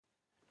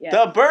Yes.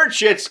 The bird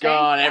shit's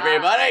gone,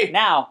 everybody.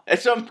 Now,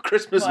 It's some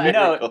Christmas What?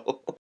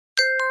 miracle.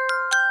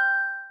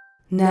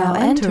 Now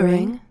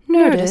entering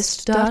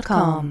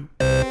Nerdist.com.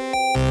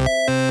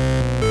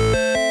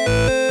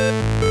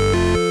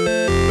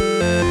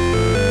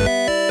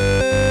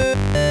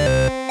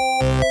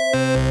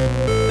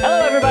 hello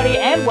everybody,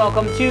 and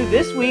welcome to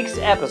this week's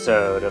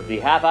episode of the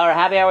Half Hour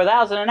Happy Hour with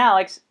Allison and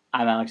Alex.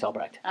 I'm Alex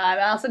Albrecht. I'm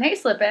Allison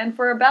Hayslip, and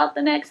for about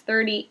the next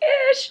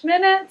 30-ish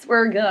minutes,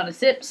 we're gonna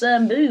sip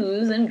some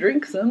booze and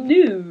drink some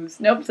news.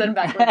 Nope, said it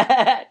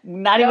backwards.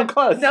 Not even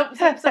close. Nope,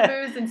 sip some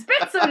booze and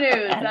spit some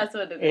news. That's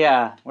what it is.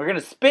 Yeah, we're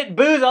gonna spit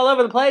booze all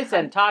over the place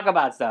and talk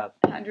about stuff.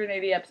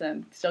 180 eps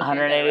in. Still can't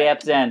 180 get it right.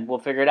 eps in. We'll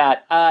figure it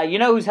out. You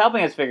know who's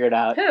helping us figure it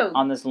out? Who?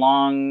 On this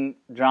long,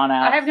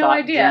 drawn-out I have no thought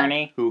idea.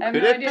 journey. Who I have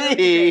could no it idea who it could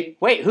be?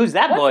 Wait, who's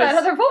that What's voice? that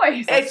other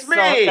voice? It's me.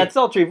 That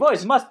sultry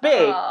voice must be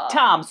Aw.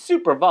 Tom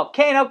Super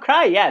Volcano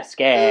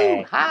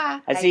Krajewski. Ooh,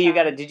 hi. I see you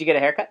got a. Did you get a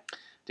haircut?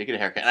 Did get a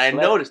haircut. And I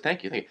Slip. noticed,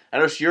 thank you. I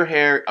noticed your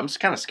hair, I'm just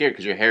kind of scared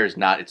because your hair is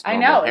not its I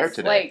normal know, hair it's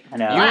today. like I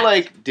know. You,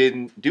 flat.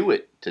 didn't do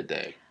it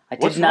today. I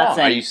did What's not wrong?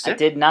 sing. Are you sick? I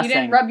did not You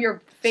sing. didn't rub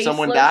your face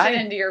Someone lotion died?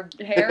 into your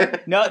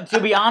hair? No, to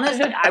be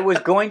honest, I was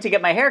going to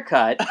get my hair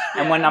cut,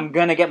 and when I'm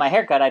going to get my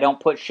hair cut, I don't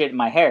put shit in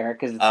my hair,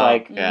 because it's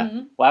like, Yeah.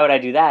 Mhm. why would I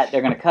do that?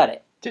 They're going to cut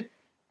it.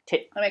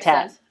 That makes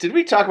Tat. sense. Did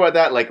we talk about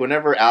that? Like,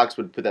 whenever Alex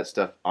would put that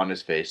stuff on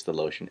his face, the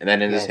lotion, and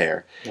then in his Yes.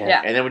 hair.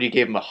 Yeah. And then when you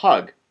gave him a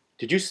hug,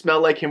 did you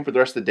smell like him for the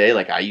rest of the day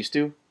like I used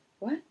to?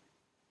 What?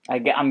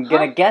 I'm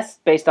going to guess,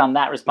 based on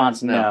that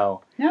response, No.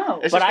 no. No.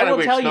 It's But just I kind will of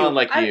weird tell you, smelling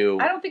like you.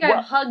 I don't think Well-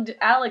 I hugged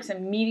Alex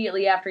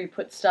immediately after he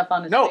put stuff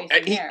on his No, face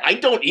and hair. I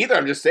don't either.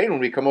 I'm just saying when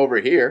we come over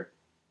here.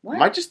 What?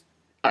 Might just...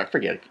 All right,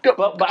 forget it. Go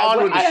But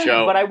on with the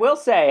show. But I will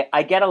say,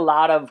 I get a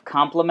lot of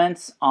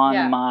compliments on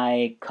Yeah.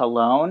 my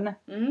cologne,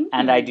 Mhm.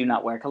 and I do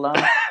not wear cologne.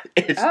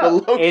 It's Oh.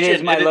 the lotion. It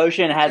is my and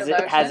lotion has Your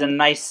it has a lotion?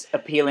 nice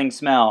appealing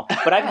smell.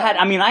 But I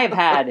have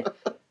had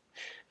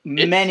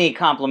many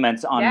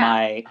compliments on Yeah.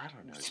 my I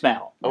don't know.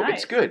 smell. Oh, Nice.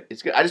 it's good.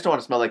 It's good. I just don't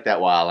want to smell like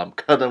that while I'm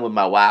cuddling with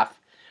my wife.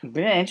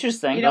 Yeah,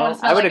 interesting. You don't want to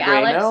smell I would like agree.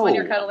 Alex No, when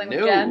you're cuddling with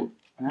no. Jen?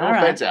 No All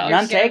right. offense, Alex. None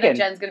You're scared taken. that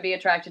Jen's going to be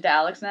attracted to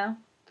Alex now?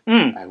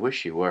 Mm. I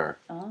wish you were.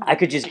 Oh. I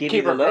could just give you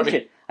Keep the her from me.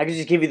 lotion. I could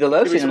just give you the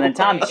lotion, Give and me then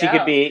some- Tom, she There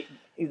could you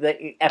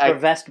be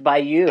effervesced by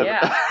you.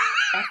 Yeah.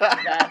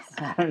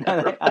 That's, I don't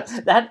know.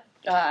 That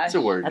That's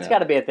a word. that's now. got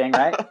to be a thing,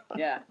 right?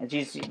 yeah. And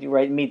you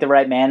meet the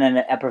right man, and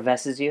it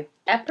effervesces you.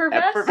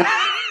 Effervescence?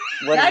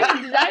 What Now,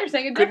 is it? now you're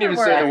saying a Couldn't different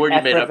even say the word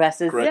you made up.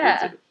 Effervesces?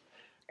 correctly.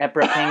 Yeah.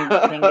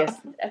 Epropingus.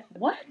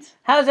 What?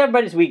 How's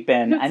everybody's week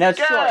been? I know it's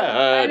Good. short.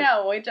 I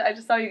know. Wait, I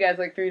just saw you guys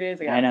like 3 days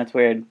ago. I know it's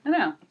weird. I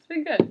know. It's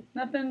been good.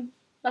 Nothing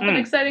Mm.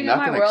 exciting in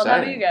Nothing my world. How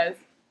about exciting. you guys?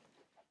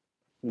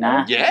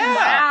 Nah. Yeah.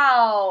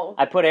 Wow.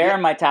 I put air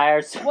in my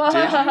tires, Whoa.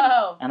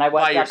 and I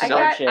wiped out the I yourself?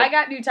 dog shit.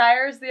 got new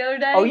tires the other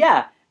day. Oh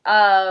yeah.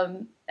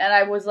 And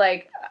I was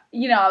like,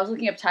 I was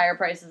looking up tire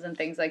prices and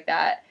things like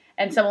that.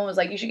 And someone was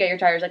like, you should get your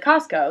tires at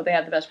Costco. They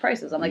have the best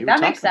prices. I'm like, You that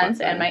were makes talking about sense.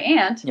 that. And my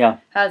aunt Yeah.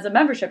 has a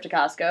membership to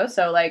Costco.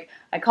 So, like,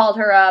 I called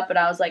her up and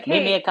I was like, hey.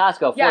 Meet me at Costco.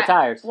 4 Yeah.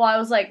 tires. Well, I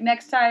was like,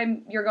 next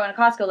time you're going to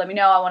Costco, let me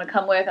know. I want to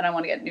come with and I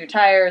want to get new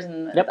tires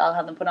and Yep. I'll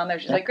have them put on there.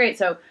 She's Yep. like, great.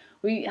 So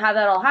we have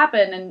that all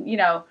happen.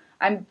 And,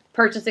 I'm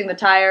purchasing the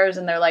tires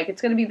and they're like,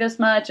 it's going to be this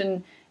much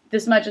and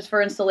this much is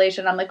for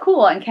installation. I'm like,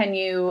 cool. And can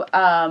you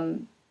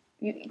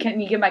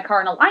give my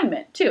car an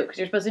alignment too? Because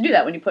you're supposed to do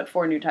that when you put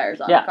 4 new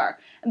tires on Yeah. the car.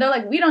 And they're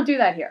like, we don't do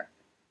that here.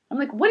 I'm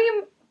like, what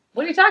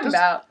are you talking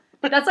about?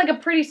 That's like a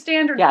pretty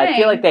standard Yeah, thing. I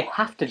feel like they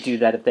have to do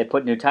that if they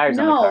put new tires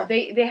on the car. No,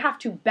 they have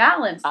to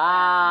balance.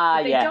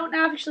 But they yeah. don't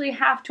actually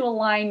have to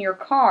align your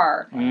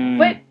car. Mm.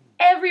 But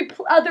every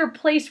other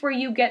place where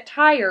you get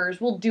tires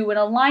will do an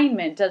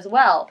alignment as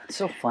well. It's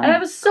so funny. And I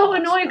was so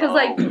annoyed because,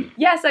 like,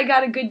 yes, I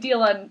got a good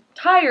deal on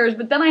tires,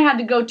 but then I had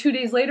to go 2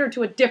 days later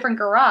to a different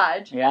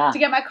garage Yeah. to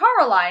get my car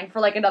aligned for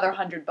like another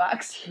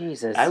 $100.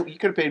 Jesus. You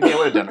could have paid me. I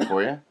would have done it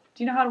for you.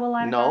 Do you know how to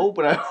align? No,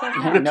 but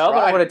I would No, but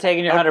I would have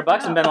taken your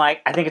 $100 and been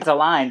like, I think it's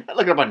aligned. I'd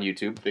look it up on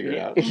YouTube, figure it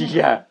out.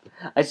 Yeah.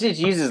 I just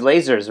uses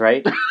lasers,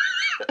 right?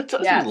 It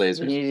does Yeah. use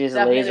lasers. You use a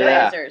Definitely laser,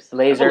 Yeah. lasers laser,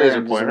 laser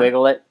and just pointer.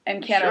 wiggle it,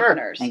 and can Sure.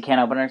 openers. and can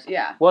openers.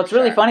 Yeah. Well, it's for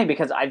really sure. funny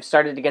because I've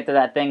started to get to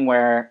that thing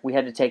where we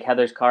had to take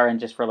Heather's car in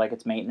just for like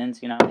its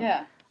maintenance,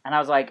 Yeah. And I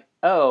was like,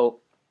 oh,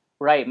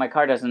 right, my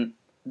car that's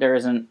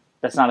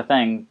not a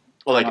thing.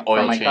 Well, like For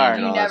oil my change car.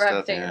 and You all never that have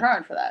stuff. to take Yeah. your car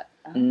in for that.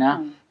 Oh.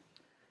 No.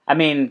 I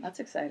mean, That's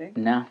exciting.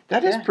 no.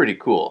 That is Yeah. pretty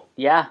cool.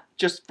 Yeah.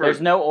 Just for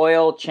There's no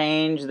oil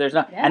change. There's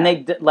no, Yeah.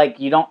 and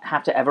you don't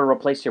have to ever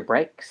replace your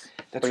brakes.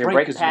 that's for your right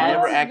brake because you pads.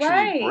 never That's actually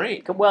right.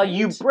 brake. Well,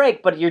 you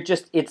brake, but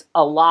it's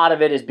a lot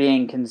of it is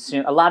being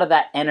consumed. A lot of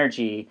that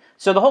energy.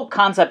 So the whole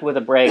concept with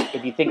a brake,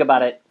 if you think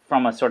about it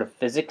from a sort of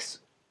physics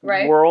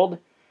Right. world,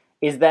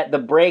 is that the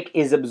brake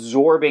is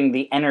absorbing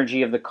the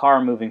energy of the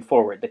car moving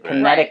forward. The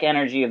kinetic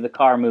energy of the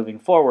car moving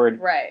forward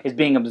Right. is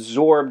being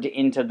absorbed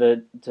into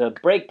the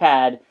brake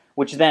pad,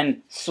 which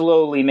then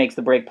slowly makes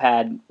the brake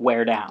pad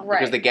wear down. Right.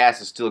 Because the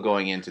gas is still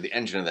going into the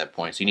engine at that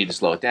point, so you need to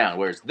slow it down.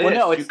 Whereas this, Well,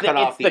 no, you cut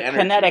off the energy.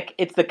 kinetic.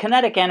 It's the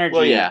kinetic energy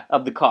Well, yeah.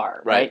 of the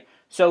car, right? Right.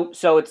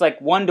 So it's like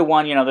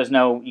 1-to-1. There's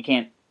no, you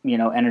can't,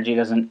 energy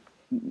doesn't,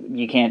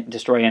 you can't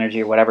destroy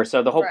energy or whatever.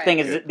 So the whole Right. thing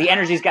is that the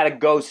energy's got to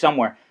go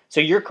somewhere.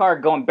 So your car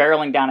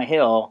barreling down a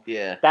hill.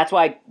 Yeah. That's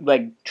why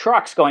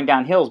trucks going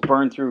down hills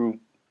burn through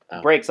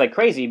brakes like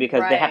crazy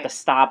because they have to Right.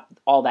 stop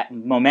all that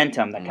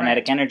momentum, that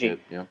kinetic energy. Good,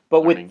 yeah.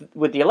 But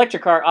with the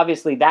electric car,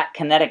 obviously that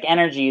kinetic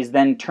energy is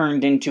then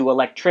turned into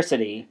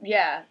electricity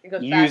Yeah, it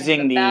goes using back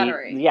into the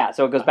battery. Yeah,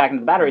 so it goes back into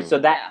the battery. So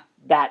Yeah.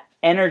 that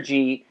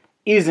energy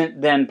isn't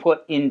then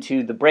put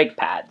into the brake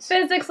pads.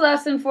 Physics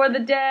lesson for the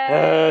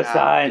day. Science,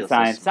 feels so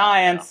science, smart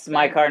science.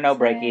 My car, no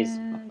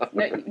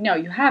brakies. No,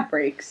 you have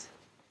brakes.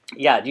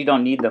 Yeah, you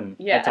don't need them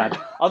Yeah. at times.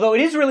 Although it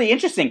is really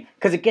interesting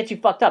because it gets you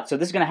fucked up. So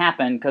this is going to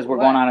happen because we're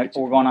What? going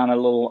on a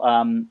little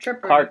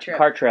Trip. car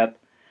trip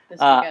this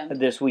weekend.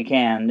 this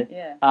weekend.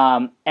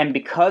 Yeah. And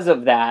because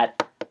of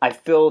that, I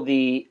fill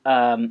the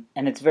and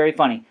it's very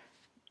funny.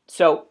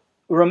 So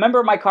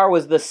remember, my car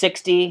was the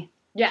 60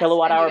 Yes,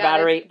 kilowatt and you hour gotta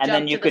battery, and jump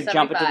then you to the could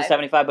jump it to the 75.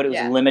 75, but it was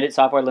Yeah. limited,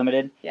 software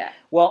limited. Yeah.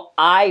 Well,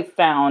 I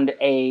found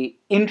a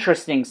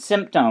interesting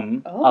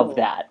symptom Oh, of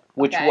that,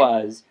 which okay.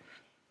 was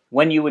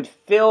when you would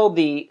fill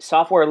the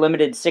software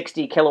limited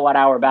 60 kilowatt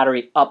hour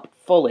battery up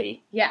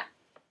fully, Yeah.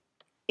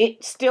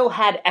 it still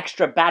had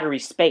extra battery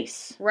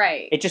space.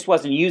 Right. It just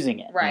wasn't using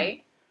it.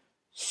 Right.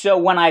 So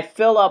when I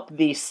fill up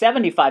the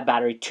 75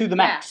 battery to the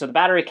max, Yeah. so the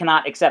battery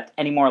cannot accept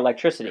any more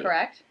electricity.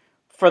 Correct.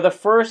 For the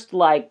first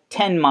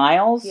 10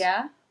 miles,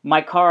 Yeah.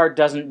 my car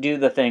doesn't do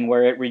the thing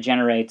where it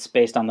regenerates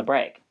based on the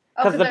brake.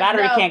 Because the there's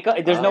battery no- can't go.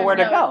 There's nowhere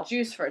to no go.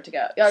 Juice for it to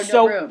go. Or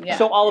So, no room. Yeah.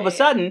 so all of Yeah, a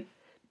sudden,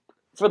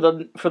 for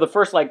the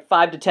first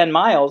 5 to 10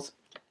 miles,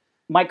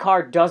 my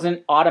car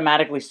doesn't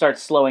automatically start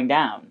slowing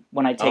down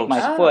when I take Oh.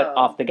 my Oh. foot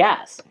off the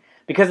gas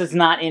because it's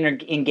not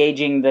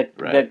engaging the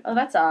Oh,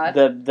 that's odd.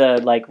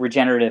 the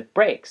regenerative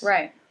brakes.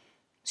 Right.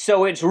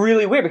 So it's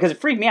really weird because it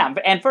freaked me out.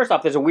 And first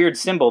off, there's a weird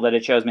symbol that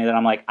it shows me that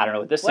I'm like, I don't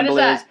know what this What is symbol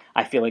that? is.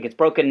 I feel like it's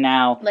broken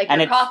now. Like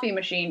and your it's, coffee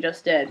machine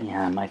just did.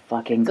 Yeah, my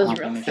fucking This is coffee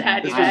real machine.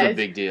 sad, This you was a guys.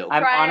 big deal.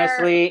 I'm Prior-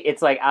 honestly,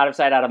 it's out of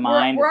sight, out of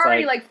mind. We're It's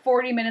already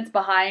 40 minutes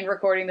behind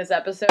recording this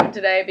episode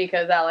today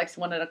because Alex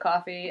wanted a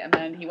coffee and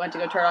then he went to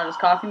go turn on his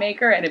coffee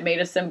maker and it made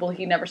a symbol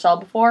he never saw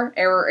before.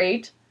 Error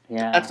 8.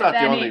 yeah. That's not the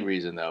Then only he-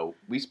 reason, though.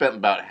 We spent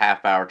about a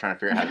half hour trying to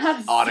figure out how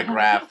to So-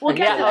 autograph. We'll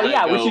get to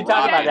that. We should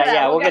talk about that.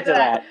 Yeah, we'll get to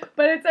that.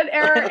 But it's an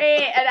error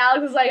 8, and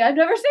Alex was like, I've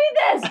never seen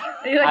this.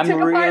 And he I'm took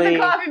apart really- the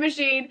coffee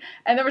machine,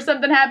 and there was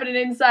something happening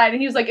inside,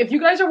 and he was like, if you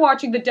guys are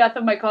watching the death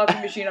of my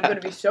coffee machine, I'm going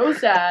to be so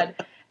sad.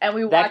 And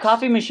we watched... That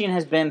coffee machine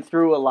has been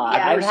through a lot.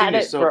 Yeah. I've I've had never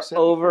it seen you so for upset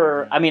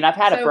over. before. I mean, I've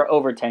had it So- for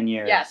over 10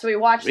 years. Yeah, so we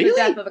watched the Really?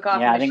 death of the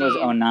coffee Yeah, I machine. think it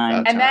was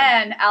 09. And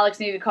then Alex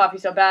needed coffee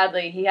so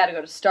badly, he had to go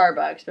to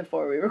Starbucks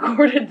before we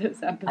recorded this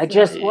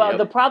episode. Well, Yep.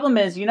 the problem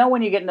is,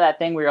 when you get into that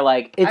thing where you're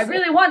like, I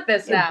really want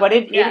this now.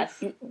 But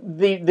yes.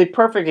 the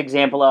perfect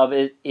example of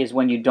it is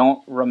when you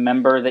don't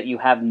remember that you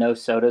have no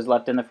sodas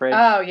left in the fridge.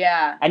 Oh,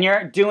 yeah. And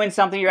you're doing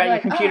something, you're at You're your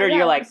like, computer, oh, yeah,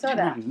 you're like,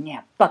 soda.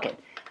 yeah, fuck it.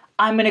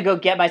 I'm going to go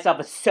get myself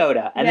a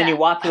soda. And then Yeah. you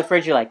walk to the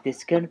fridge, you're like, this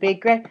is going to be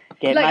great.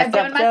 Get Like, I'm myself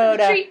doing myself a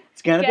soda. treat.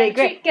 It's going to Get be a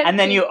great. treat, get a And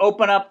then treat. you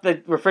open up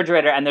the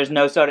refrigerator and there's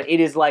no soda. It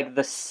is like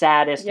the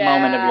saddest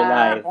moment of your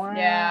life.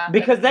 Yeah.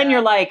 Because then Yeah.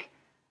 you're like,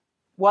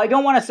 well, I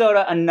don't want a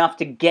soda enough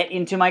to get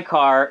into my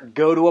car,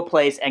 go to a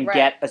place and Right.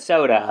 get a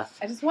soda.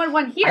 I just want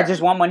one here. I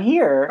just want one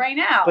here. right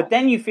now. But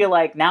then you feel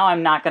like, now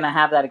I'm not going to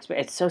have that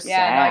experience. It's so sad.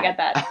 Yeah, no, I get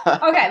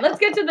that. Okay, let's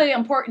get to the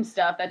important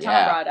stuff that Tom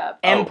Yeah. brought up.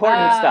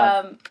 Important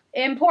stuff.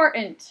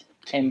 Important.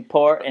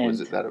 Important. Was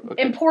it that?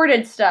 Okay.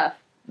 Imported stuff.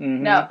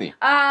 Mhm. No.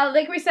 Yeah.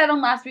 Like we said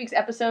on last week's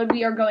episode,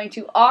 we are going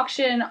to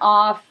auction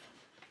off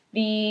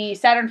the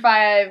Saturn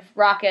V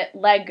rocket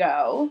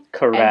Lego.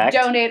 Correct.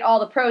 And donate all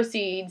the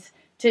proceeds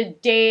to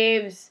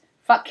Dave's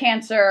Fuck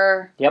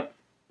Cancer Yep.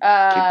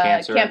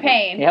 Cancer.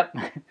 campaign. Yep.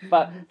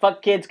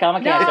 fuck kids, comma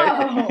No.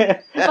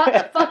 cancer.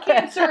 Fuck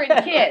cancer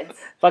in kids.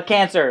 Fuck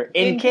cancer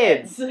in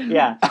kids.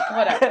 Yeah.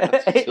 Whatever.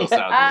 Still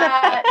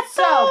sounds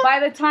So by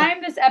the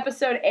time this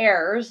episode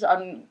airs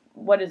on,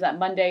 what is that,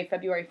 Monday,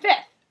 February 5th,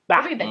 Bah.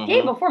 it'll be the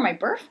day before my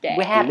birthday.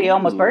 We're happy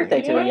almost Ooh.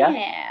 birthday to you, yeah?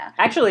 Yeah.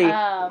 Actually,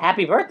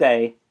 happy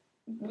birthday.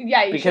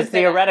 Yeah, you Because should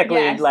say that.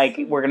 theoretically, Yes.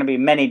 we're going to be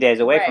many days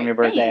away from Right. your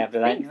birthday Thanks, after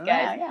that. thanks,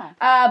 guys.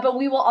 Yeah. But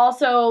we will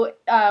also,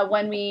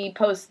 when we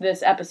post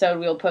this episode,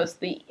 we'll post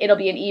it'll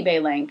be an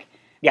eBay link.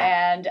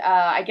 Yeah. And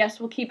I guess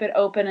we'll keep it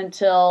open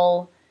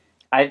until...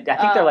 I think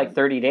they're like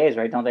 30 days,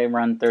 right? Don't they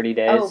run 30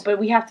 days? Oh, but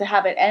we have to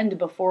have it end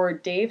before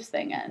Dave's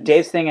thing ends.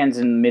 Dave's thing ends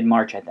in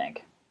mid-March, I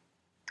think.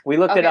 We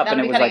looked it up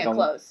and it was like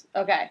close.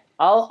 Okay.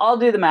 I'll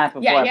do the math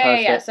before I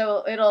post it.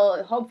 So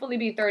it'll hopefully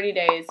be 30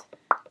 days,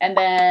 and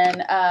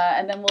then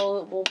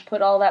we'll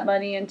put all that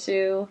money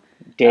into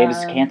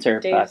Dave's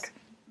cancer fuck.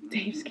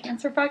 Dave's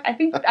cancer fuck.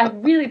 I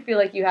really feel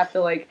like you have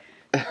to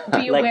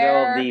be Let go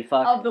aware of the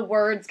fuck. of the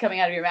words coming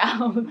out of your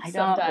mouth. I don't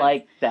sometimes.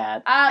 like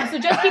that. So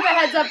just keep a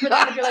heads up for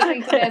that if you're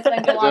listening to this, then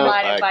go Don't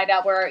online and like- find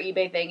out where our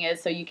eBay thing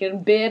is so you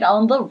can bid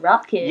on the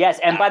rocket. Yes,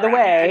 and by the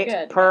way,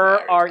 Good. per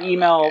our Okay.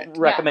 email Yeah.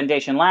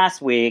 recommendation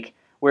last week,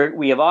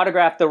 we have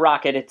autographed the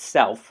rocket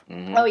itself,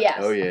 Mhm. Oh, yes.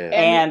 Oh yeah.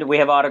 and we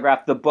have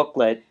autographed the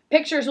booklet.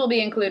 Pictures will be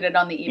included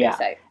on the eBay Yeah.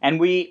 site. And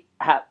we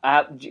have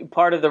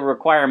part of the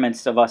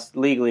requirements of us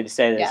legally to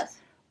say this. Yes.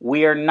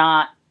 We are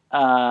not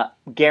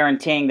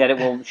guaranteeing that it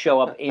will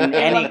show up in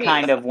any One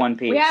kind piece. of one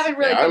piece. We haven't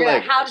really Yeah, our figured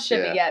out how to Legos,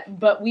 ship yeah. it yet,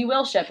 but we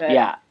will ship it.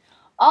 Yeah.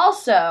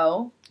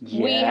 Also,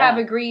 we Yeah. have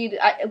agreed.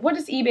 What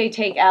does eBay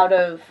take out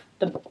of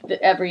the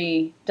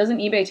every? Doesn't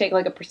eBay take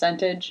like a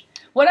percentage?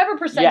 Whatever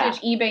percentage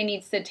eBay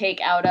needs to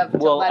take out of, to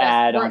We'll let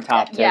add us on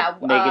top to yeah,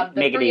 make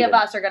the it three of even.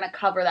 us are going to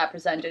cover that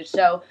percentage.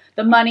 So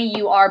the money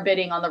you are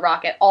bidding on the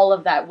rocket, all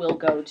of that will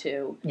go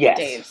to Yes.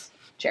 Dave's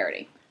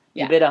charity.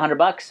 You Yeah. bid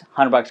 $100,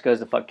 $100 goes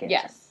to fuck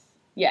cancer.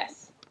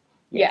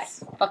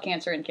 Yes. Fuck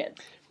cancer and kids.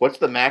 What's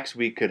the max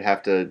we could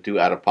have to do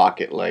out of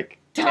pocket? Like.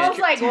 I was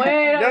like,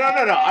 wait. No.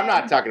 I'm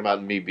not talking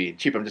about me being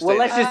cheap. I'm just Well,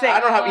 saying. let's just say-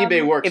 I don't know how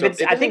eBay works. if So it's-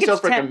 if I it think doesn't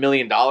it's sell for like 10 $1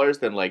 million,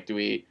 then like, do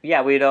we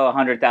Yeah, we'd owe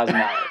 $100,000.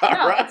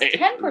 No, right? it's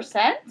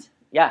 10%.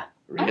 Yeah. I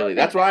Really? don't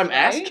That's think why I'm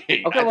that's right.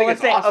 asking. Okay, I well, think let's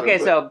it's say, awesome, okay,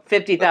 but- so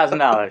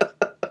 $50,000.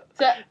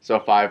 So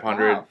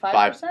 500, Wow, 5.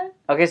 5%?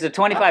 Okay, so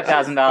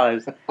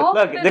 $25,000. All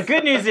Look, of the this-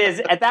 good news is,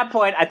 at that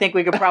point, I think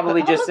we could probably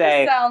all just of this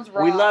say, sounds we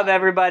wrong. love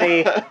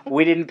everybody,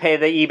 we didn't pay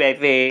the eBay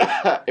fee,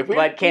 if we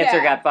but cancer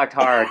Yeah. got fucked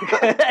hard.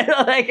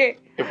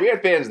 Like, if we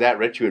had fans that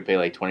rich, who would pay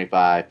like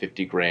 25,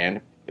 50 grand.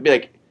 It'd be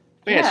like,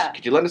 fans, Yeah.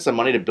 could you lend us some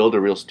money to build a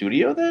real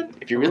studio then?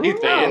 If you're really Ooh.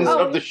 fans Oh,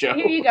 of the show.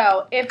 Here you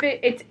go. If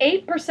it's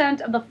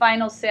 8% of the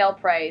final sale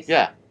price.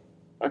 Yeah.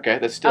 Okay,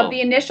 that's still Of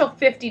the initial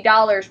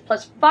 $50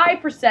 plus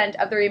 5%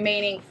 of the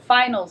remaining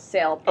final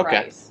sale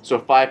okay. price. So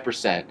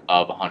 5%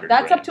 of 100.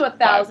 That's grand. up to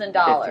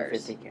 $1,000.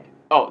 50K.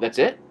 Oh, that's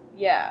it.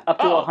 Yeah. Up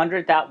to Oh.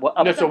 100,000. Well,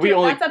 No, so we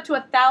only That's up to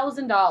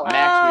 $1,000.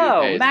 Max we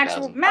would pay is Max,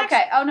 1,000. Max,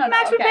 Okay. Oh no.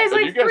 Max would okay. pay So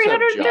like you guys have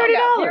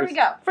 $330 Here we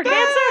go. for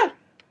cancer.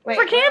 Wait,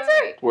 For cancer?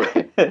 wait, worth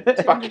it. wait.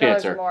 Fuck $200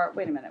 cancer. More.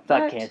 Wait a minute.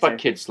 Fuck What? cancer. Fuck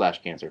kids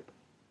 / cancer.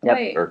 Yep.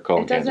 Wait, Or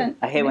colon it doesn't.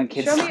 I hate when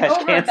kids Show me slash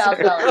over cancer.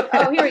 $1,000.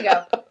 Oh, here we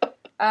go.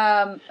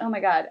 Oh my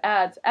God,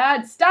 ads.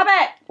 Stop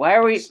it. Why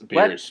are we? This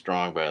beer What? is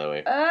strong, by the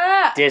way.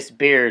 This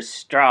beer's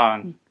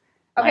strong.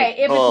 Okay, Like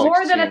if it's bull.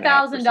 more than 16.5%.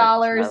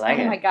 $1,000, I like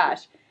oh it. my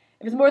gosh.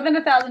 If it's more than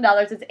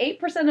 $1,000, it's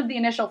 8% of the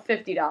initial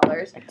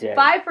 $50, I did.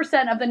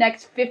 5% of the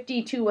next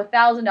 $50 to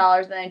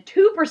 $1,000, and then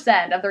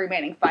 2% of the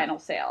remaining final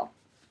sale.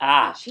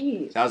 Ah,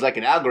 Jeez. Sounds like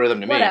an algorithm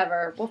to me.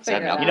 Whatever. We'll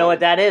figure it out. you know what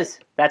that is?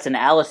 That's an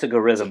Alice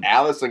algorithm.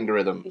 Alice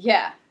algorithm.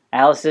 Yeah.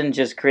 Allison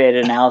just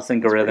created an Alice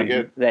pretty algorithm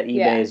good. that eBay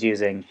Yeah. is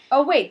using.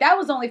 Oh wait, that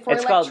was only for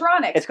It's called-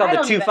 electronics. It's called I the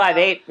don't even know.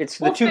 258. It's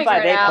the We'll figure it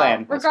 258 out. plan.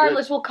 That's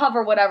Regardless, we'll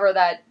cover whatever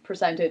that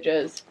percentage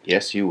is.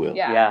 Yes, you will.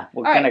 Yeah. Yeah,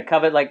 we're All gonna right.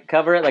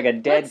 cover it like a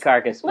dead Let's-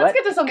 carcass. Let's What?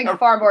 get to something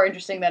far more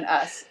interesting than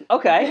us.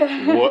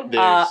 Okay. What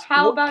there's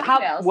How about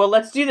emails? Well,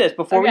 let's do this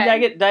before Okay.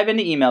 we dive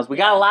into emails. We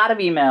got a lot of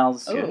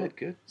emails Ooh.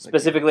 good.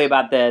 specifically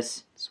about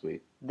this.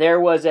 Sweet. There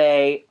was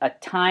a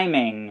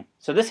timing.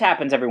 So this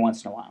happens every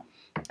once in a while,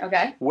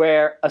 Okay.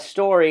 where a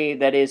story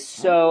that is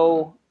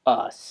so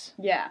us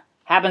Yeah.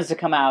 happens to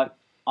come out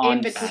on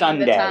In between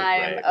Sunday. the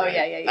time. Right, Oh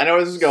right. yeah. I know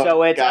where this is going.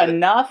 So it's Got it.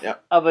 enough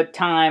Yep. of a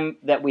time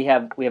that we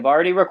have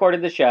already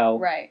recorded the show,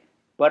 Right.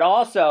 but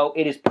also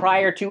it is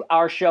prior to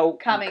our show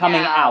Coming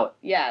out.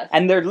 Yes.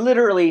 And they're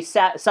literally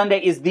Sunday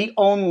is the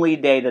only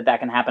day that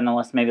can happen,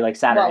 unless maybe like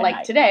Saturday well, like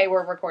night. today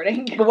we're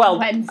recording Well,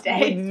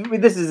 Wednesday.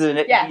 This is an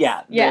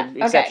Yes. Yeah.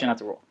 the exception, not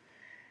the rule.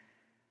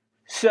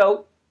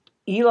 So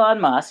Elon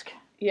Musk,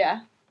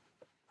 Yeah.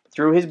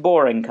 through his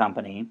Boring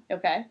Company,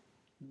 Okay.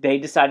 they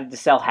decided to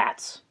sell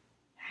hats.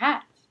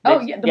 Hats. They- Oh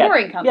yeah, the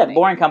Boring Company. Yeah, the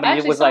Boring I Company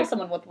actually was saw like,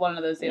 someone with one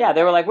of those. the yeah, other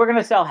they were day. like, we're going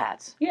to sell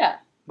hats. Yeah.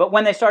 But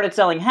when they started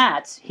selling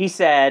hats, he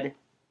said,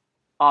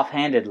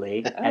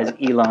 offhandedly, as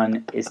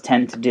Elon is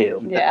tend to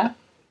do, Yeah.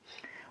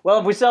 well,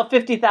 if we sell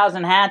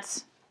 50,000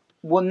 hats,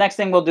 well, next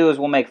thing we'll do is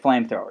we'll make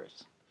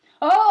flamethrowers.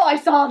 Oh, I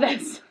saw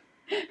this.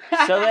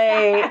 So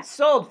they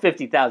sold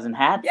 50,000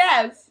 hats.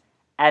 Yes.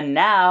 And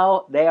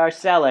now they are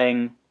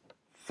selling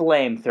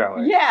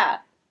flamethrowers. Yeah.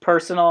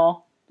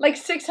 Personal. Like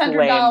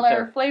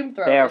 $600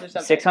 flamethrowers They are or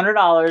something.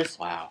 $600.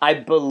 Wow. I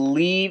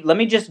believe. Let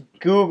me just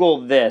Google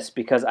this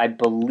because I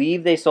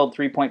believe they sold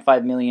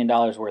 $3.5 million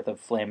worth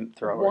of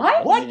flamethrowers.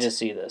 What? Let me just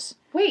see this.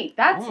 Wait,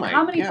 that's Oh my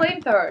how many God.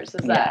 flamethrowers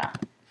is that?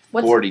 Yeah.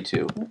 What's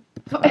 42.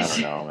 I don't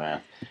know,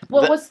 man.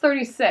 Well, The- what's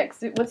 36?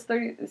 What's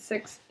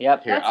 36?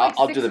 Yep. Here, That's I'll- like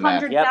I'll do the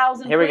math.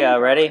 600,000 Here we go.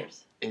 Ready?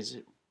 flamethrowers. Is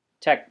it?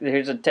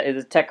 Here's a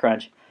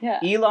TechCrunch. Yeah.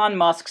 Elon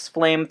Musk's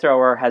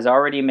flamethrower has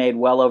already made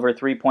well over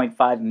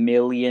 $3.5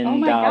 million. Oh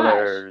my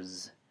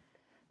gosh.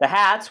 The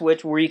hats,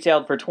 which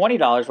retailed for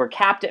 $20, were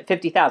capped at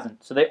 $50,000.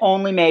 So they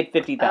only made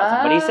 $50,000.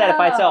 But he said if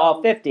I sell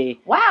all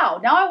 50,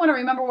 Wow, now I want to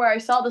remember where I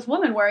saw this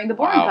woman wearing the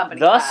Boring Wow. Company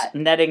thus hat.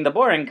 netting the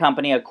Boring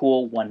Company a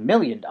cool $1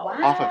 million. Wow.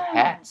 Off of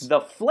hats. The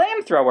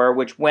flamethrower,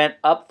 which went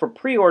up for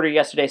pre-order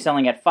yesterday,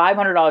 selling at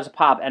 $500 a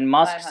pop, and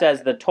Musk 500.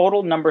 says the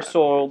total number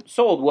sold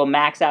will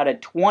max out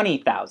at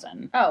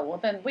 20,000. Oh, well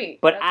then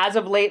wait. But That's- as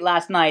of late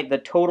last night, the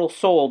total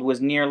sold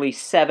was nearly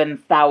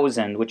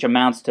 7,000, which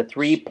amounts to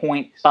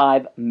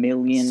 3.5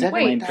 million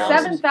wait, flamethrowers.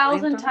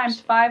 7,000 flamethrowers? times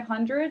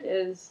 500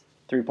 is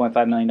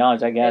 $3.5 million,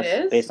 I guess,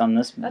 It is? based on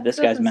this That this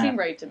guy's doesn't seem math.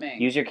 right to me.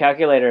 Use your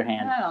calculator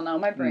hand. I don't know.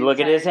 My brain. Look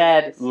at his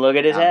head. Look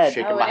at his I'm head.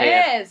 shaking Oh, my it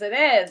head. is. It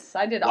is.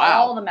 I did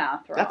Wow. all the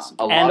math wrong. That's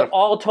a lot And of...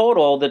 all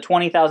total, the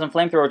 20,000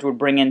 flamethrowers would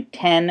bring in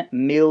 $10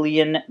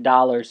 million.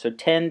 So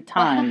 10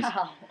 times.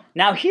 Wow.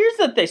 Now, here's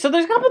the thing. So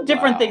there's a couple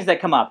different Wow. things that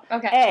come up.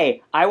 Okay.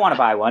 A, I want to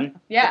buy one.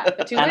 Yeah.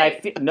 But too And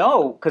late.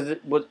 no, because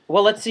it was...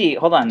 Well, let's see.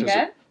 Hold on.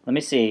 Okay. Let me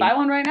see. Buy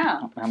one right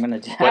now. I'm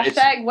going to... But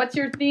it's- Hashtag. What's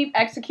your theme?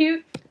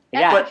 Execute.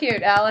 Yeah.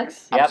 Execute,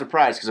 Alex. I'm Yep.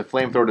 surprised because a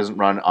flamethrower doesn't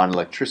run on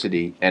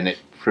electricity and it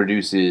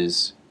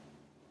produces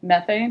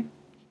Methane.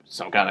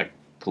 some kind of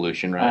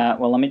pollution, right?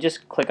 Well, let me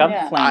just click on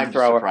Yeah. I'm just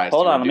flamethrower. surprised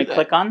Hold you on, would let me do that.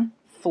 click on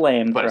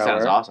flamethrower. But it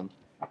sounds awesome.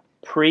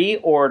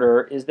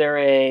 Pre-order. Is there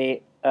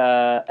a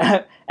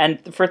and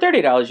for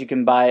 $30 you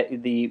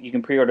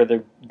can pre-order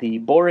the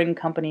Boring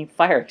Company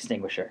fire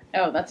extinguisher.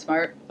 Oh, that's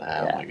smart. Oh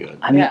Yeah. my god.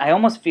 I mean, Yeah. I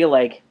almost feel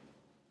like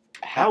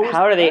how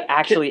are they that?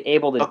 actually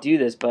able to do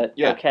this? But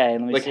Yeah. okay,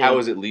 let me Like, see. how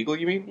is it legal,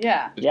 you mean?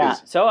 Yeah. Yeah.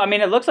 So I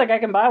mean, it looks like I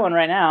can buy one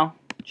right now.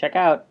 Check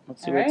out.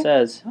 Let's see what it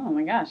Alright. says. Oh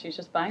my gosh, he's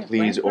just buying a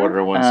Please flamethrower?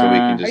 order one so we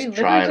can Are you just literally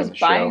try it on just the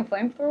buying show. a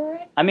flamethrower?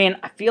 Right? I mean,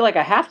 I feel like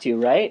I have to,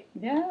 right?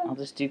 Yeah. I'll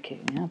just do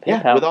PayPal.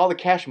 Yeah, with all the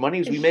cash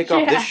monies we make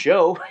off Yeah. this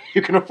show,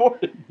 you can afford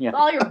it. Yeah. With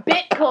all your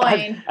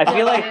Bitcoin.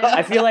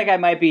 I feel like I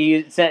might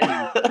be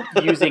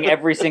using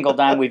every single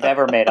dime we've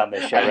ever made on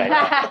this show right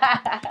now.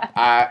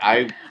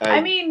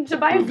 I mean, to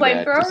buy a approve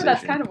that flamethrower, that's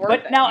decision. kind of worth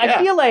But it. now I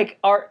Yeah. feel like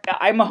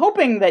I'm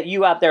hoping that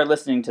you out there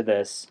listening to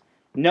this,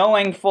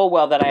 knowing full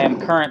well that I am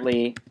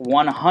currently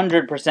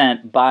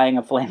 100% buying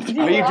a flamethrower.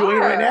 Are you doing it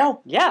right are. now?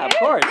 Yeah, of It is,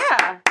 course.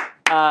 Yeah.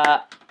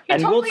 He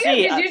And totally we'll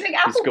see. Is. He's using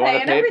Apple Just go Pay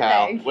on and to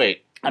PayPal. everything.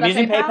 Wait, I'm Is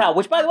using that PayPal,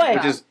 which, by the way, Yeah.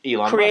 which is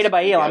Elon Created Musk.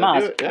 by You Elon gotta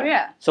do Musk. it, Oh,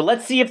 yeah. so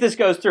let's see if this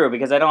goes through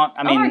because I mean,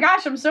 oh my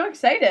gosh, I'm so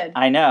excited.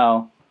 I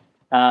know.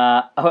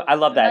 I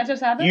love Did that. that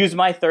just happen? Use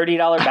my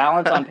 $30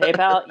 balance on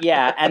PayPal.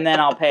 Yeah, and then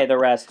I'll pay the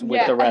rest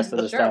with the rest of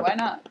the sure, stuff. Why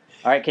not?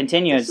 All right,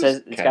 continue. This it says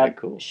is it's kinda got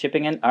cool.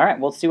 shipping in. All right,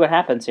 we'll see what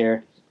happens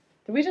here.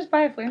 Did we just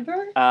buy a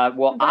flamethrower?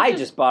 Well, That's I just-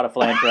 just bought a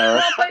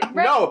flamethrower.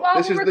 No, while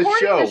this is we're the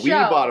recording show. the We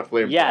bought a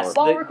flamethrower. Yes.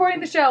 While The- we're recording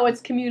the show,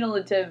 it's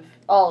cumulative,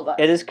 all of us.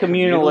 It is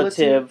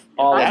cumulative,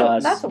 all Yeah, of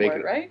us. That's a Big-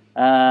 word, right?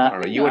 I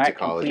don't know. You went to alright,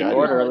 college. complete I didn't.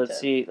 order.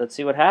 Let's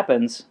see what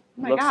happens.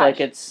 Oh my Looks gosh.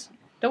 like it's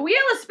The wheel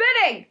is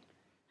spinning!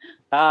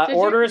 Did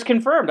order you- is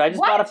confirmed. I just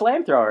What? bought a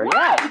flamethrower.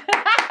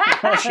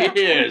 Yeah.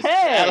 Cheers.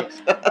 Hey!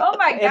 Oh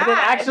my gosh. If it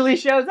actually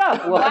shows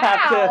up, we'll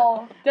have to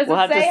Wow. Does we'll it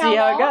have to say see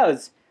how it long?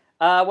 goes.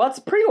 Well, it's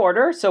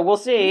pre-order, so we'll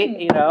see.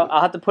 You know,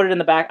 I'll have to put it in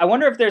the back. I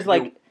wonder if there's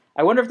like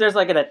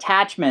an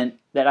attachment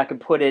that I could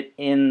put it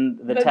in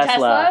the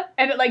Tesla,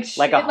 And it like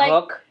like a it,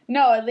 hook.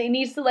 No, it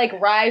needs to like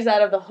rise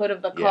out of the hood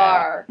of the Yeah.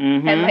 car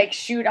Mhm. and like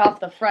shoot off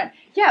the front.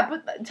 Yeah,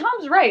 but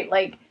Tom's right.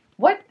 Like,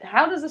 what?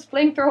 How does this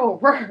flamethrower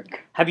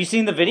work? Have you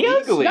seen the videos?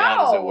 Legally, how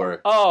does it No.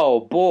 work?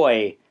 Oh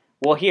boy.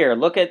 Well,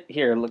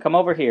 come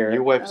over here.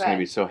 Your wife's Okay. gonna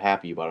be so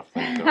happy you bought a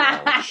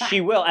flamethrower. She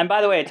will. And by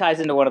the way, it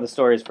ties into one of the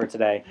stories for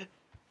today, which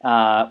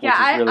Yeah,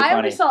 is really I funny.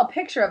 only saw a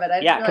picture of it. I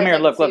didn't Yeah, realize come here. I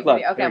could Look. see the video.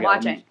 Okay, Here I'm we go.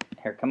 watching.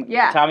 Here, come.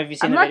 Yeah. Tom, have you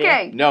seen I'm the video?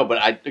 looking. No,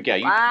 but you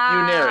narrate.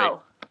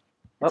 Wow.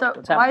 Oh, So,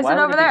 what's happening? why is it would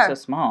over be there? so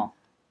small?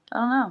 I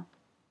don't know.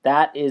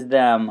 That is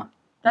them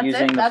That's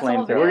using it? the That's the whole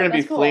flamethrower. video? We're gonna be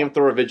That's cool.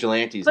 flamethrower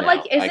vigilantes But now.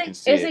 like, I can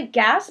see is it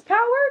gas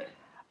powered?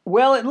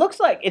 Well, it looks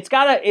like it's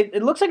got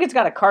it looks like it's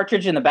got a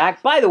cartridge in the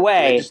back. By the Yeah,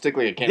 way, just stick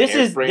like a can this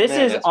of is hairspray in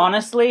there, that's what-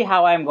 honestly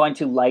how I'm going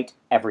to light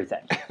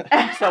everything.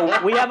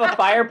 So we have a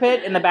fire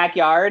pit in the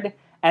backyard,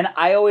 and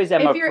I always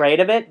am If you're- afraid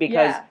of it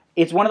because Yeah.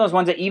 it's one of those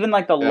ones that even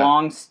like the Yeah.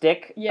 long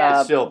stick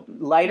Yeah. Still.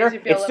 lighter, Makes you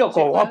feel it's a still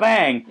little go too close.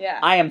 bang. Yeah.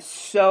 I am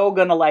so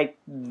gonna light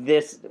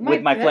this My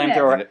with my goodness.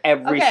 flamethrower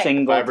every Okay.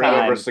 single If I bring time.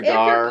 over a If your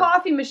cigar.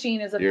 coffee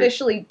machine is You're-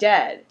 officially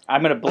dead,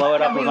 I'm gonna blow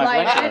it up can with we my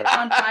light flamethrower. it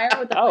on fire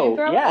with the Oh,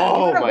 flamethrower? yeah.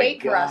 Oh You're gonna my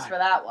wait for us God. for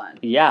that one.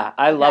 Yeah,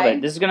 I love Okay.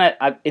 it. This is gonna.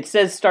 It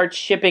says start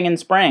shipping in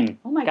spring.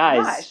 Oh my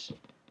guys,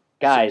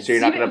 gosh. So you're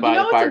not You gonna know buy the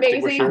what's fire amazing?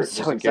 extinguisher? I'm just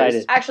so in case?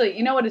 excited. Actually,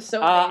 you know what is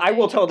so I amazing?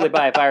 will totally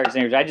buy a fire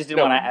extinguisher. I just didn't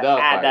No, want to the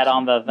add fire that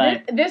on the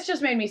thing. This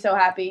just made me so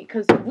happy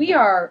because we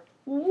are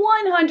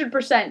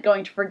 100%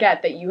 going to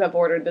forget that you have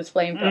ordered this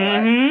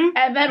flamethrower. Mhm.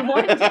 And then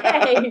one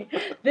day,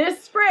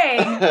 this spring,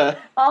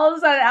 all of a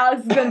sudden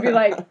Alex is going to be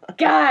like,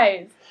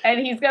 guys, and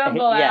he's going to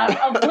pull Yeah.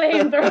 out a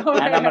flamethrower.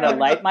 And I'm gonna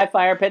light my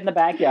fire pit in the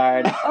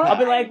backyard. I'll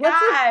be my like, let's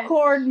gosh.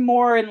 record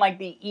more in like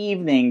the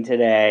evening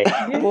today.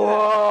 Oh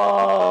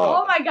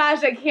Whoa! my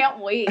gosh, I can't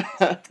wait.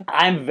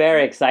 I'm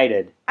very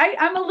excited.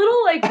 I'm a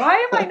little like,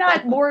 why am I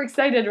not more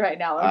excited right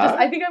now?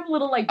 I think I'm a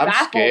little like I'm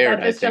baffled scared.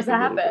 that this I think just a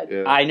little happened.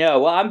 bit, yeah. I know.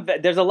 Well,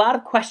 there's a lot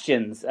of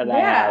questions that I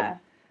Yeah. have.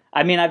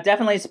 I mean, I've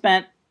definitely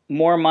spent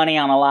more money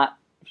on a lot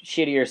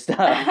shittier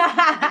stuff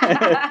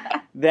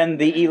than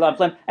the Elon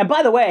Flame. And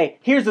by the way,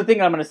 here's the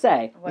thing I'm going to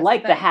say. What's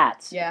like the the thing?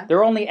 hats, Yeah.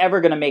 they're only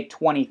ever going to make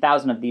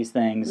 20,000 of these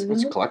things. Mhm.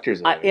 It's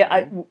collector's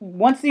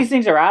Once these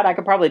things are out, I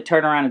could probably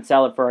turn around and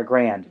sell it for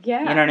 $1,000. Yeah.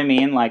 You know what I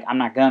mean? Like, I'm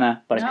not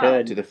gonna, but I No.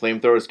 could. Do the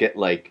flamethrowers get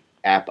like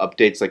app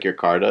updates like your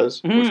car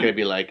does. Where it's Mhm. going to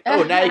be like,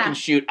 oh, now you can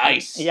shoot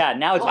ice. Yeah,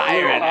 now it's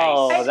Fire and ice.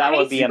 Oh, that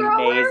would be Ice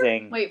thrower?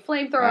 amazing. Wait, I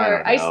flamethrower.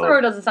 don't Ice know.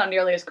 thrower doesn't sound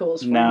nearly as cool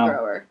as No.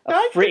 flamethrower. A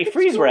I think it's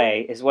freeze cool.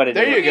 ray is what it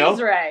is. There you go.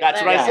 Freeze ray. That's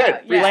There what I you said.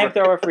 go. Freeze ray.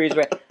 Flamethrower, freeze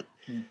ray.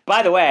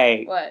 By the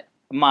way, What?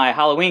 my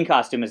Halloween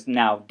costume is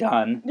now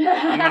done.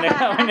 I'm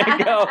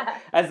gonna go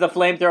as the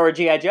flamethrower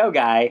G.I. Joe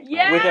guy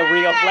with a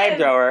real Yes!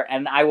 flamethrower,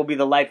 and I will be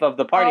the life of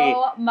the party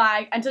Oh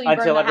my! Until you burn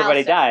until the everybody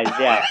house down. dies.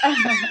 Yeah,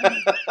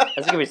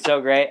 that's gonna be so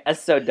great.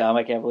 That's so dumb.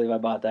 I can't believe I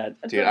bought that.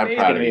 That's Dude, I'm amazing.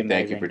 proud of It's you. gonna be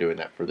Thank you amazing. for doing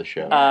that for the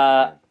show.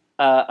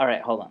 All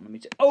right, hold on. Let me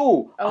check.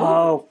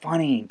 Oh,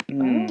 funny.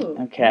 Oh.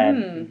 Okay.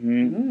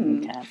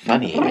 Okay.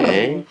 Funny,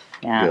 eh?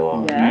 Yeah. Go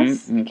on.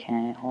 Yes.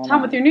 Okay. Hold Tom,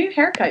 on. with your new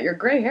haircut, your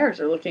gray hairs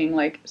are looking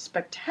like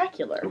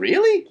spectacular.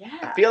 Really? Yeah.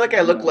 I feel like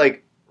I look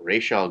like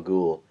Ra's al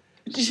Ghul.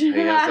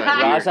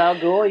 Ra's al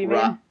Ghul, you mean?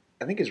 Ra-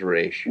 I think it's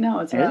Raish. No,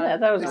 it's Is it? not. I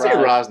thought it was I No. say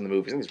Raj. Roz in the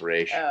movie. I think it's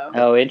Raish. Oh.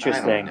 Oh, I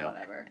interesting. don't know.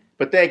 Whatever.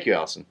 But thank you,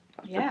 Allison,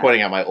 Yeah. for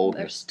pointing out my They're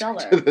oldness. stellar.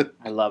 to the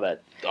I love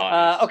it.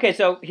 audience. Okay,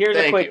 so here's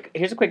Thank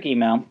a quick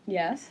email.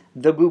 Yes.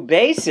 The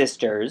Boubet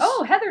sisters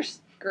Oh, Heather's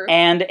group.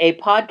 and a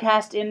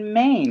podcast in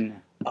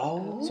Maine.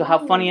 Oh. So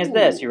how funny is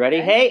this? You ready?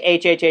 Okay. Hey,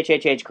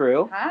 HHHHH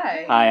crew.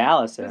 Hi. Hi,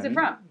 Allison. Who's it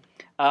from?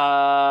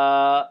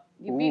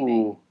 You beat me.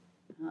 ooh.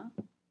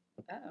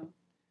 Uh-oh.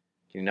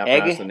 Can you not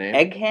pronounce the name?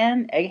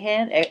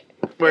 Egghan?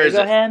 Where is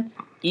it? Eoghan?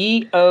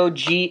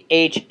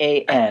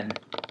 EOGHAN.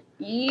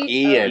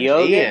 Ian.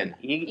 Yogan?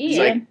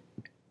 Ian.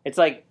 It's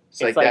like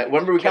It's like that.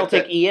 Remember we got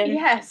Celtic that- Ian?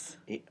 Yes.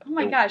 Oh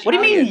my gosh. What do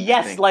you mean, Ian, I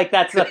yes, think. like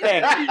that's the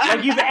thing?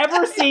 Like you've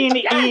ever seen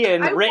Yes,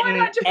 Ian I written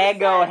 100%.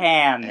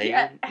 Egohan?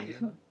 Yeah. I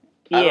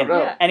don't Ian. know.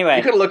 Yeah. Anyway.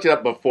 You could have looked it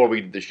up before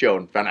we did the show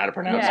and found out how to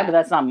pronounce Yeah, Yeah. but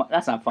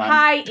that's not fun.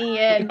 Hi,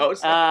 Ian. it. No,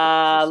 it's not.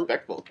 Uh, It's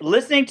respectful.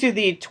 Listening to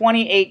the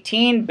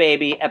 2018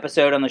 Baby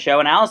episode on the show,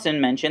 and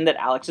Allison mentioned that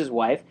Alex's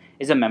wife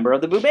is a member of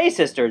the Boubet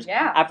sisters.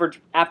 Yeah.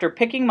 After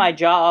picking my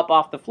jaw up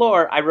off the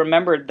floor, I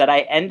remembered that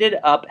I ended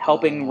up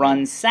helping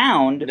run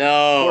sound for a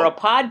No.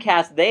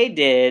 podcast they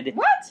did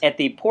What? at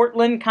the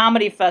Portland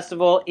Comedy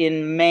Festival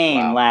in Maine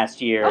Wow. last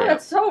year. Oh,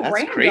 that's so That's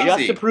random. crazy.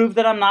 Just to prove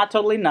that I'm not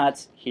totally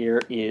nuts, here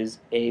is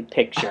a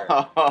picture.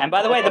 And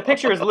by the way, the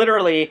picture is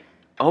literally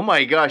Oh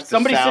my gosh. the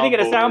somebody sitting at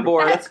a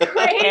soundboard. That's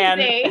crazy.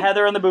 and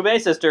Heather and the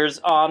Boubet sisters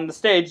on the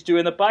stage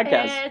doing the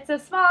podcast. It's a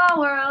small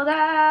world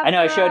after. I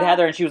know, I showed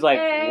Heather and she was like,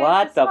 It's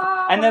what the...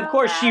 small And then, of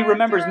course, she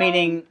remembers after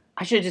meeting...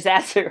 I should have just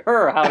asked her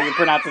how you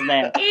pronounce his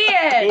name.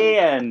 Ian.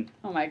 Ian.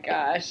 Oh my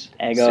gosh.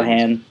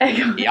 Egohan.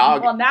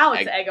 Yog- Well, now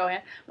it's Egg- Egohan.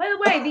 By the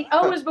way, the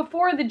O is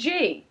before the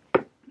G.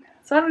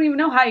 So I don't even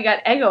know how you got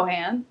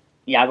Egohan.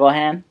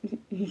 Yagohan?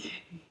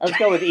 Let's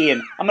go with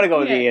Ian. I'm going to go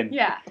with Ian.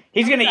 Yeah.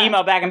 He's going to Yeah.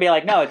 email back and be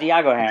like, no, it's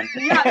Yagohan.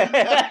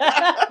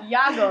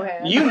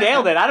 Yagohan. You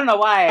nailed it. I don't know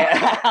why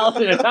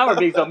Allison and Tom are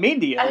being so mean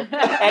to you.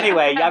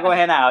 Anyway,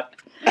 Yagohan out.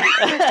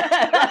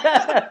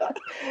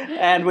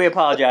 And we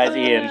apologize,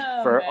 Ian,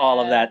 for all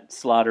of that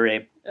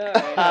slaughtery.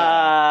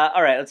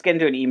 All right, let's get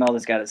into an email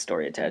that's got a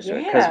story attached to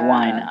it, because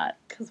why Yeah. not?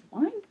 Because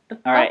why the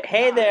fuck All right,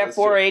 hey not? there,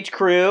 4-H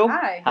crew.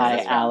 Hi. Hi, Who's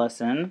this from?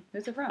 Allison.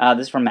 Who's it from?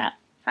 This is from Matt.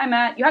 Hi,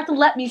 Matt. You have to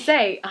let me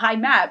say hi,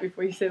 Matt,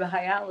 before you say the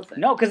hi, Allison.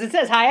 No, because it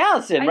says hi,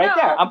 Allison, I right know.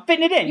 there. I'm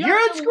fitting it in. You You're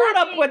have to screwing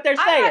let up me- what they're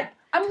saying.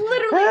 I'm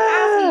literally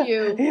asking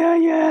you.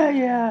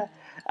 Yeah.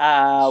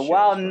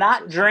 While Shows not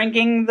process.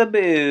 drinking the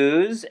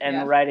booze and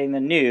Yeah. writing the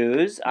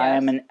news, I Yes.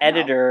 am an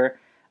editor.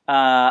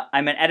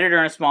 I'm an editor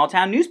in a small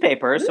town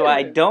newspaper, so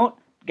I Ooh. don't.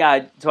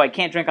 So I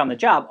can't drink on the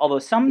job. Although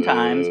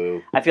sometimes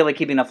Boo. I feel like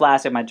keeping a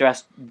flask in my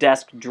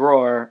desk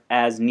drawer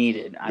as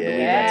needed. I believe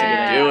that's a good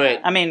idea. Do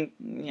it. I mean,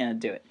 yeah,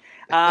 do it.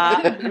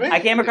 I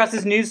came across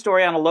this news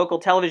story on a local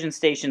television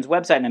station's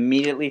website and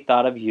immediately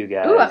thought of you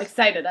guys. Ooh, I'm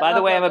excited. By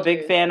the way, I'm a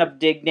big fan of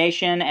Dig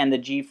Nation and the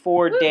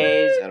G4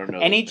 days. I don't know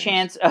Any those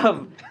chance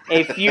of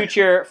a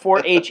future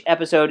 4-H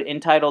episode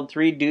entitled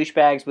 3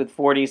 Douchebags with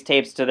 40s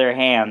Tapes to Their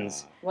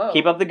Hands? Whoa.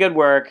 Keep up the good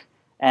work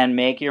and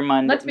make your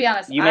Monday. Let's be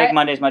honest. You make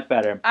Mondays much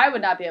better. I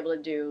would not be able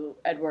to do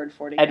Edward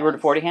 40 Edward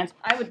hands. 40 Hands?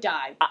 I would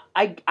die.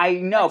 I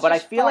know, That's but I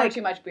just feel far like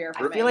too much beer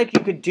for I me. feel like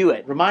you could do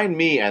it. Remind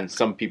me and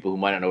some people who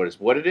might not know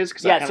what it is,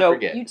 because I Yeah, kind of so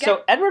forget. You-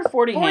 so Edward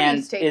 40 40s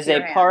Hands tape is to a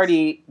your hands.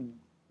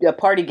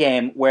 party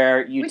game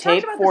where you We talked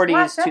tape about this 40s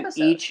last to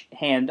episode. each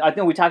hand. I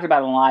think we talked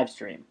about it on live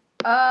stream.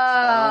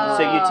 Oh.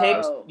 So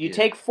you Yeah.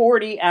 take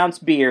 40-ounce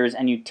beers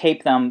and you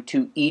tape them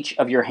to each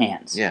of your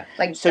hands. Yeah.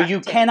 like So duct you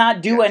tape.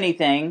 cannot do Gotcha.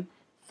 anything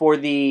for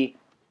the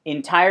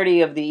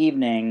entirety of the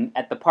evening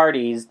at the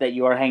parties that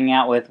you are hanging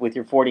out with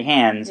your 40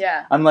 hands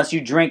Yeah. unless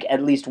you drink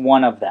at least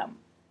one of them.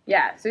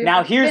 Yeah. So you Now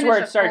have to here's finish where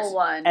a it starts, full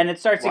one. and it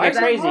starts to Why get is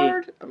that crazy.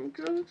 hard? I'm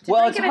good.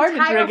 Well, drink it's an hard to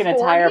entire drink an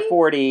entire 40?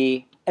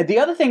 40. The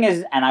other thing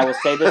is, and I will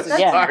say this It's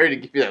again, hard to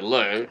give you that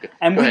look.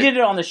 and Go we ahead. did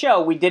it on the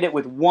show. We did it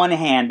with one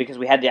hand because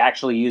we had to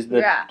actually use the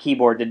Yeah.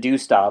 keyboard to do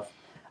stuff.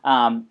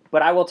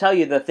 But I will tell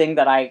you the thing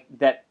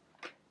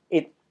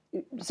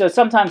so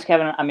sometimes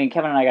Kevin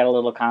and I got a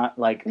little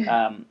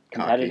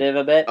competitive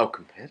a bit. Oh,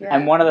 competitive. Yeah.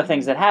 And one of the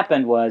things that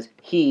happened was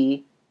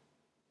he,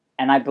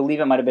 and I believe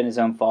it might have been his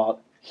own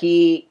fault,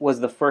 he was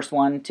the first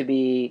one to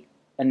be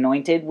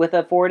anointed with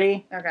a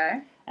 40.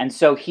 Okay. and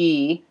so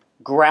he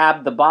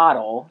grabbed the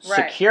bottle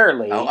Right.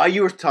 securely. Oh,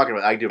 you were talking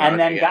about. I do. And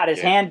then got his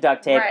hand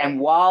duct taped, Right. and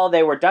while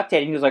they were duct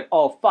taping, he was like,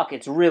 "Oh fuck,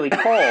 it's really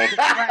cold."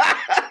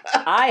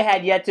 I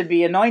had yet to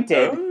be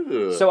anointed,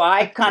 Ooh. so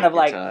I kind of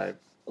Take your time.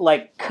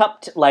 like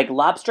cupped, like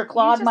lobster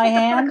clawed You just my have to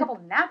hand. Put a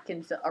couple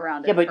napkins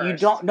around it. Yeah, but you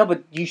first. don't. No,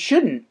 but you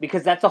shouldn't,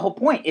 because that's the whole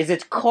point. Is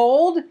it's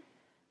cold.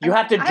 You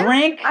have to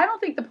drink. I don't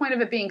think the point of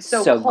it being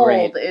so So cold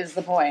great. is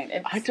the point.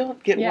 It's, I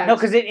don't get Yeah. why. No,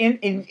 because it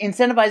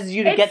incentivizes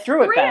you to get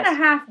through it fast.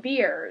 3.5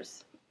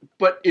 beers.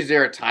 But is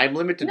there a time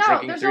limit to No,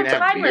 drinking there's 3.5 no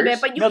time beers?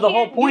 limit, but you No, the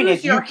whole can't point use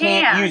is you your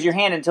can't hand use your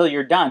hand until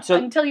you're done. So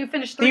until you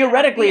finish 3.5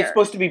 theoretically, beers. it's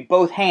supposed to be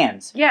both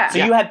hands. Yeah. So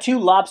Yeah. you have two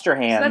lobster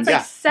So hands. that's like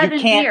Yeah. 7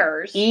 you can't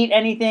beers. eat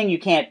anything. You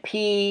can't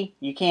pee.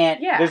 You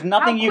can't. Yeah. There's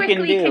nothing How you can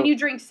quickly do. can you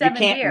drink 7 You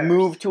can't beers?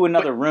 move to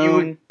another But You room.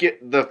 would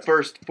get the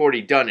first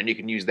 40 done, and you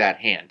can use that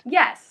hand.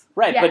 Yes.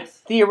 Right, but Yes.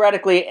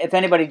 theoretically, if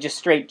anybody just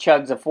straight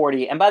chugs a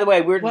 40, and by the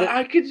way, Well,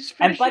 I could just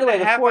finish and by the way, it in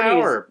the a half 40s,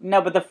 hour. no,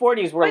 but the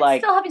 40s were But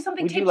like, still having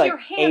something we do taped like to your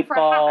hand for a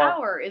 8-ball. half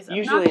hour is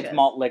Usually obnoxious. it's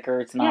malt liquor.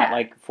 It's not Yeah.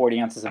 like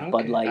 40 ounces of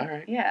Bud Okay, Light. all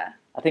right. Yeah.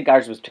 I think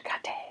ours was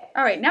Tecate.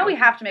 All right, now we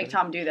have to make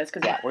Tom do this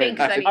because Yeah, he we're thinks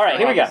gonna- that he's all right,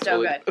 here we go.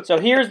 so good. So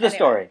here's the Anyway,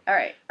 story. All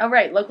right. All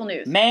right, local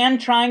news. Man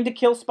trying to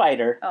kill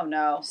spider Oh,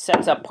 no.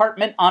 sets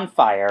apartment on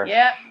fire.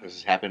 Yep. This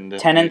has happened a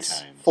few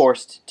Tenants times.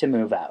 forced to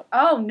move out.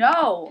 Oh,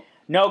 no.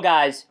 No,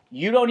 guys,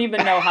 you don't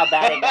even know how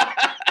bad it got.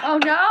 Oh,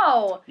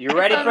 no. You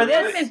ready It's for an this?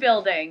 apartment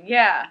building.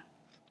 Yeah.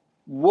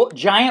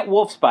 Giant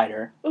wolf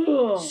spider,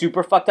 Ooh.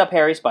 super fucked up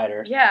hairy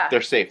spider. Yeah.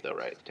 They're safe, though,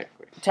 right?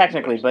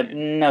 Technically, but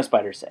no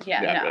spider's safe.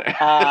 Yeah,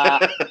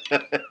 no.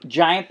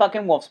 Giant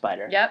fucking wolf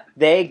spider. Yep.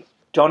 They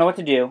don't know what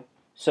to do,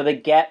 so they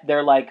get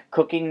their like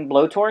cooking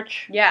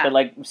blowtorch. Yeah. Their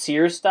like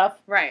Sears stuff.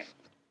 Right.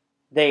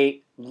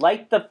 They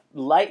light the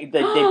light.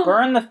 They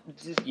burn the.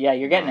 Yeah,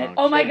 you're getting it.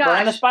 Oh my They burn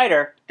the gosh.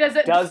 spider. Does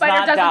it? Does the spider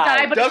not doesn't die.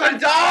 die, but it Doesn't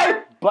runs die?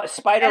 around. But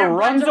spider And it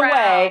runs runs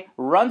away,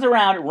 runs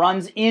around,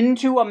 runs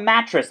into a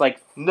mattress,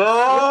 like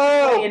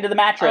No! into the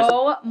mattress.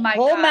 Oh my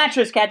Whole god.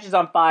 mattress catches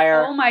on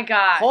fire. Oh my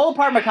god. Whole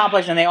apartment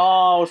complex, and they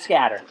all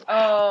scatter.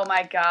 Oh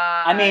my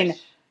god. I mean,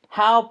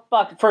 how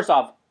fuck? First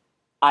off,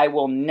 I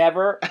will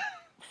never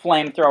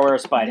flamethrower a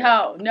spider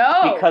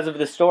no. because of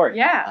this story.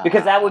 Yeah.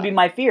 Because that would be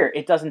my fear.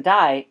 It doesn't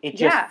die. It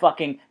just Yeah.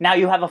 fucking. Now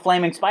you have a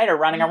flaming spider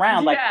running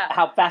around like Yeah.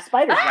 how fast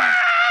spiders run.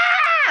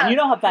 And you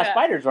know how fast Yeah.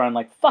 spiders run.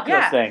 Like, fuck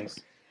Yeah. those things.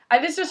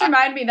 This just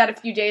reminded me that a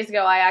few days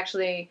ago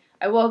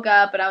I woke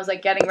up and I was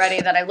like getting ready,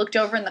 and then I looked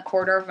over in the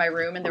corner of my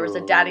room and there was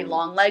a daddy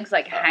long legs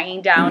like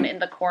hanging down in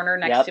the corner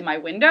next Yep. to my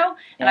window,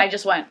 and Yep. I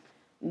just went,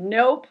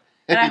 nope.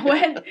 And I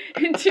went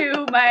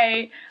into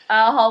my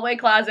hallway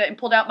closet and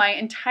pulled out my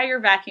entire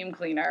vacuum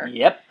cleaner.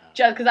 Yep.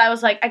 Just because I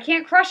was like, I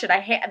can't crush it.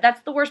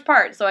 That's the worst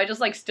part. So I just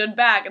like stood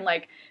back and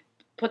like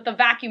put the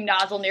vacuum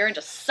nozzle near and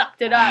just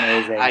sucked it up.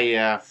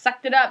 Amazing.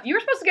 Sucked it up. You were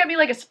supposed to get me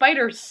like a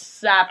spider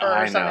zapper or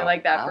I something know.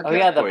 like that. For Oh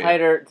yeah, for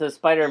you. the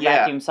spider Yeah.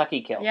 vacuum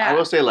sucky kill. Yeah. I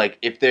will say, like,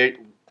 if they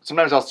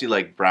sometimes I'll see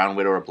like brown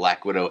widow or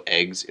black widow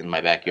eggs in my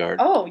backyard.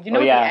 Oh, you know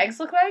Oh, what yeah. the eggs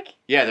look like?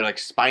 Yeah, they're like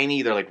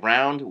spiny. They're like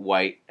round,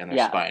 white, and they're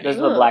Yeah, spiny. those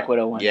are the Ugh. Black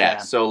Widow ones. Yeah,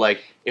 so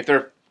like if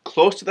they're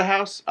close to the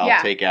house, I'll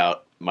Yeah. take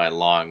out my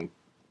long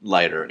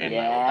lighter and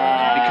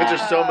Yeah. because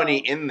there's so many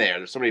in there.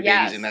 There's so many Yes.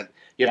 babies in that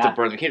you have Yeah. to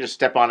burn them. You can't just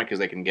step on it because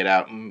they can get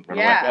out and run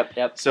Yeah. away.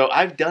 Yep. So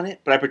I've done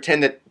it, but I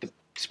pretend that the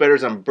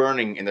spiders I'm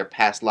burning in their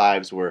past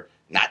lives were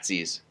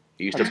Nazis.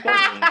 They used to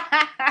burn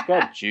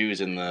Good.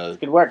 Jews in the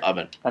Good work.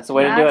 oven. That's the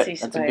way to do Nazi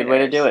it. That's a good way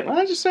to do it. Well,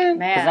 I'm just saying.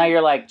 Because Man. now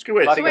you're like, It's a good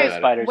way to fuck think those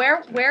about it.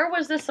 spiders. Where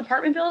was this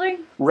apartment building?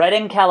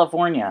 Redding,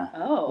 California.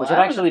 Oh, Which that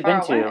I've actually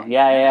wasn't been far to. away.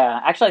 Yeah.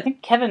 Actually, I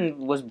think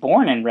Kevin was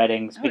born in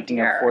Reading, speaking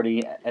of dear.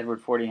 40,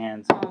 Edward 40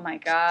 Hands. Oh my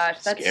gosh,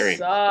 that Scary.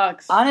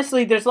 sucks.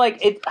 Honestly, there's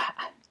like,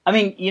 I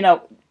mean, you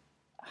know,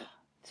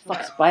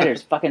 fuck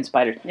spiders, fucking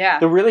spiders. Yeah.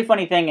 The really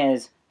funny thing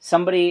is,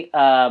 somebody,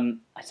 I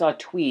saw a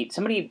tweet,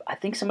 I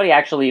think somebody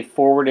actually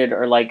forwarded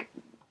or like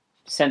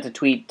sent a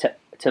tweet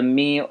to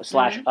me /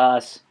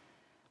 us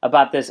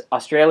about this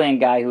Australian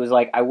guy who was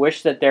like, I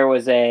wish that there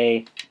was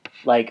a,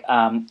 like,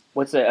 a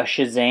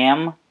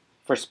Shazam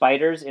for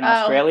spiders in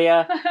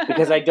Australia,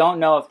 because I don't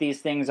know if these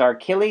things are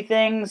killy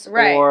things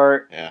Right.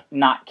 or Yeah.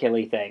 not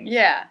killy things.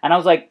 Yeah. And I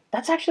was like,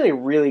 that's actually a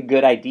really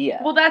good idea.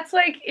 Well, that's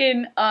like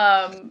in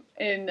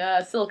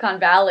Silicon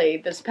Valley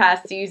this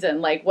past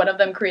season. Like one of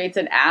them creates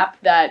an app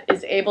that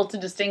is able to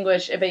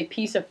distinguish if a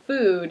piece of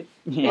food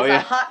is Yeah. Oh, yeah. a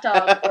hot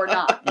dog or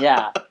not.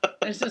 Yeah.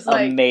 It's just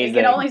like Amazing.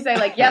 it can only say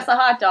like yes, a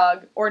hot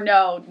dog, or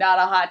no, not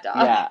a hot dog.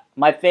 Yeah.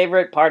 My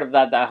favorite part of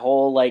that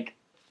whole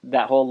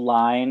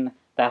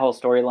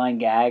storyline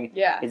gag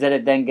Yeah. is that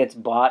it then gets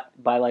bought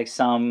by like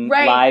some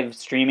Right. live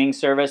streaming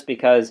service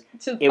because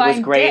To it was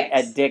find great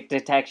dicks. at dick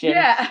detection.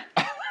 Yeah.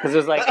 Because it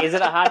was like, is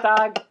it a hot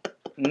dog?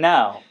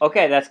 No.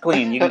 Okay, that's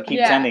clean. You can keep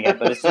Yeah. sending it.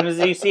 But as soon as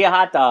you see a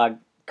hot dog,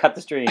 cut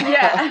the stream.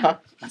 Yeah.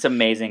 It's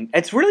amazing.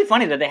 It's really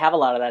funny that they have a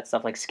lot of that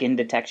stuff, like skin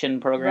detection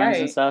programs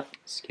and Right. stuff.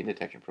 Skin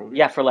detection program.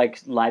 Yeah, for like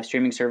live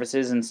streaming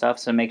services and stuff.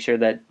 So make sure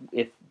that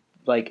if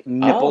like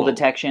nipple Oh.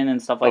 detection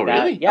and stuff like Oh, that.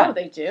 really? Yeah. Oh,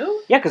 they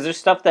do? Yeah, because there's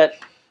stuff that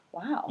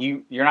Wow.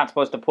 You're not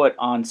supposed to put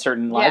on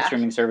certain live Yeah.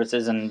 streaming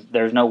services, and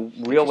there's no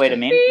real way to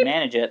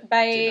manage it. Did not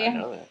Bye.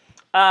 know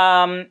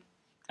that.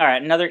 All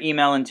right, another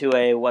email into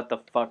a what the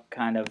fuck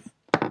kind of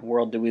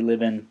world do we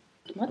live in?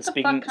 What the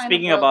Speaking fuck kind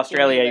speaking of of world do we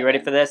Australia, you live ready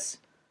in? for this?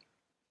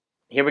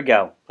 Here we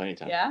go. Plenty of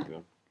time. Yeah?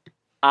 Go.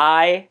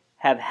 I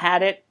have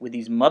had it with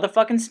these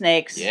motherfucking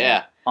snakes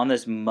Yeah. on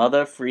this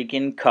mother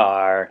freaking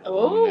car.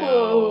 Oh,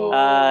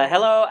 no.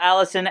 Hello,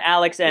 Allison,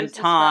 Alex, and Who's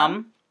this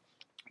Tom.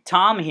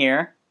 Tom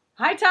here.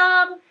 Hi,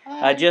 Tom.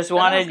 I just That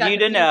almost wanted got you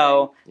to confusing.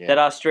 know Yeah. that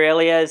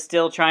Australia is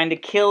still trying to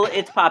kill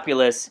its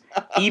populace,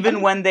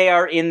 even when they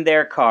are in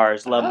their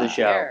cars. Love the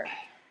show. Here.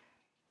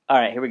 All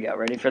right, here we go.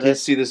 Ready for Let's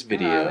this? see this Are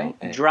video.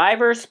 we?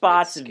 Driver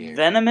spots It's scary.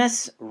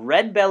 venomous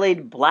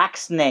red-bellied black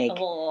snake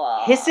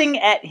Ugh. hissing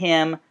at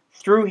him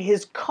through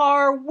his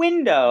car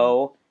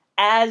window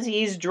as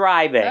he's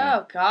driving.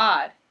 Oh,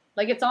 God.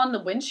 Like it's on the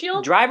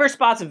windshield? Driver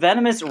spots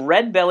venomous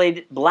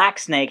red-bellied black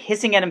snake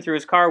hissing at him through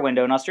his car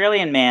window. An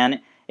Australian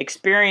man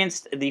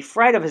experienced the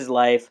fright of his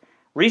life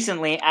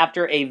recently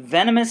after a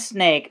venomous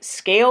snake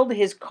scaled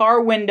his car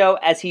window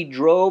as he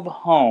drove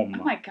home.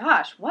 Oh, my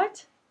gosh.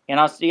 What? And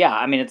yeah,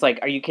 I mean, it's like,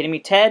 are you kidding me?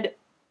 Ted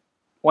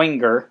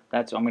Oinger,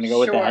 I'm going to go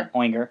with Sure. that,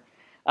 Oinger,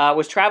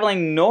 was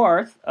traveling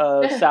north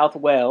of South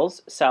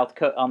Wales,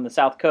 on the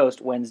south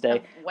coast Wednesday,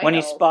 Of when he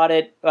Wales.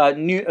 spotted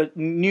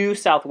New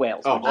South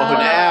Wales. Oh, which is-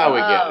 now we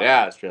get Oh. it.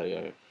 Yeah,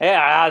 Australia.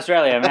 Yeah,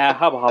 Australia, man.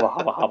 Hubba, hubba,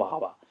 hubba, hubba,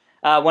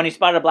 hubba. When he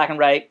spotted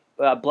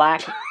a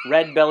black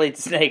red-bellied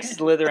snake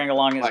slithering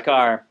along his Black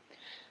car.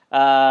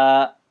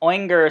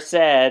 Oinger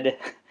said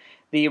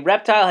the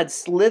reptile had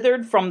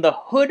slithered from the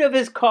hood of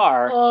his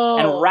car Oh.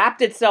 and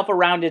wrapped itself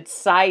around its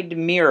side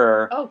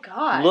mirror, Oh,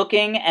 God.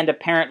 looking and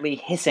apparently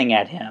hissing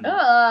at him.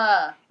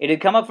 Ugh. It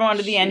had come up from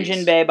under the Jeez.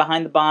 engine bay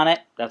behind the bonnet.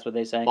 That's what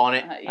they say.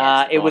 Bonnet.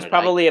 Yes. It was bonnet,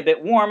 probably a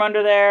bit warm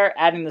under there.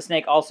 Adding the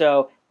snake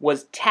also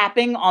was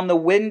tapping on the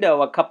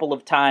window a couple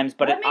of times,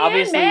 but Let it me in,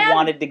 obviously man.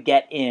 wanted to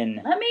get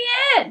in. Let me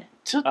in.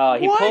 He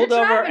What? pulled You're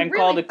over driving and really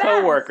called a fast.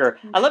 coworker.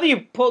 I love that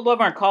you pulled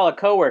over and called a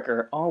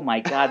coworker. Oh my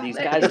God, these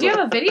guys! Do you look-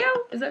 have a video?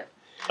 Is it?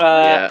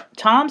 Yeah.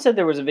 Tom said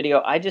there was a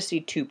video. I just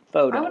see two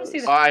photos. I wanna see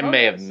the- I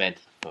may have photos. meant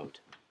the vote.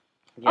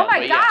 Yeah, Oh, my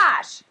but yeah.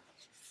 gosh.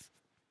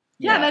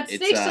 Yeah, that it's,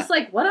 snake's just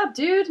like, what up,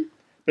 dude?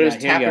 But Yeah, it's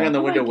here you tapping go. on the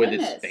Oh my window with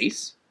its goodness.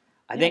 face.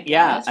 I think.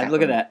 Yeah, Yeah,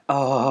 look at that.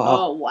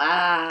 Oh, Oh,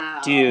 wow.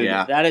 dude,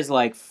 Yeah. that is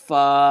like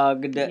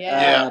fogged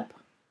Yeah. up.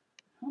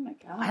 Oh, my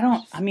God. I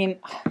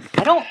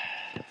don't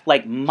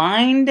like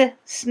mind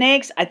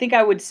snakes. I think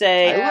I would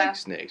say. I Yeah. like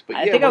snakes, but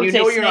I yeah, think I when would you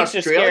know say you're in snakes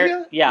are scary.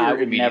 Australia, Yeah, I you're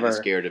would immediately never-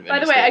 scared of By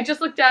any the way, I snake.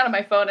 just looked down at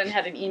my phone and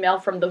had an email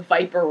from the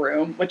Viper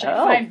Room, which I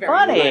Oh, find very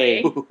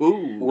funny. funny.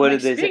 Ooh. What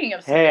Like, did they say? speaking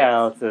of Hey, snakes.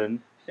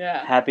 Allison.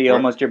 Yeah. Happy We're-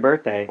 almost your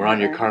birthday. We're on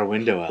your car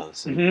window,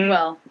 Allison. Mhm.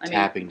 Well, I mean,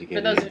 Tapping to get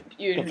for those in. of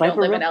you The who Viper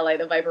don't live in Room? LA,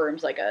 the Viper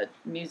Room's like a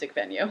music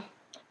venue.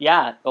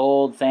 Yeah,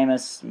 old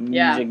famous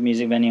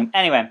music venue.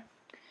 Anyway,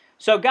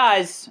 so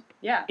guys,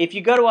 Yeah, if you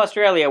go to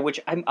Australia,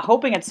 which I'm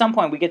hoping at some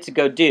point we get to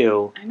go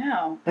do, I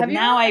know. but Have you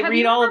now ever- I have read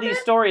you all ever of these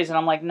been? stories and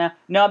I'm like, no,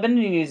 I've been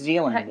to New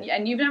Zealand.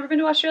 And you've never been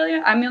to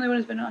Australia? I'm the only one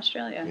who's been to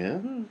Australia. Yeah.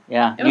 Hmm.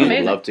 Yeah, It was I'd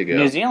amazing. love to go.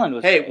 New Zealand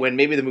was. Hey, great. when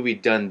maybe the movie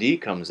Dundee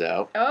comes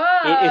out, Oh.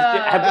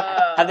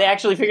 Have they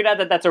actually figured out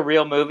that that's a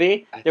real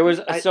movie? There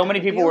was so many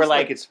people were feels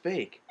like, it's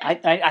fake. I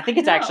think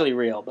it's No. actually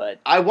real, but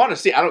I want to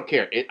see. I don't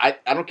care. I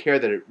don't care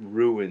that it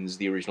ruins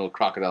the original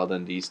Crocodile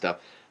Dundee stuff.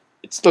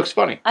 It looks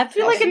funny. I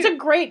feel I'll like see it's a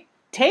great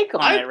take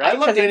on it, right? I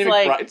love 'Cause Danny it's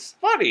McBride. like, It's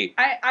funny.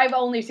 I've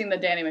only seen the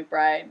Danny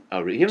McBride.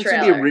 Oh, really? You haven't seen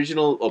Trailer. the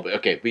original? Oh, but-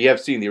 okay, but you have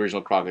seen the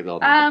original Crocodile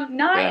Dundee.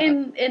 Not Yeah.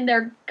 in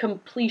their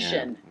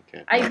completion. Yeah,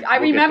 okay. I We'll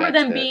get remember back to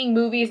them that. being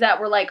movies that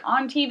were like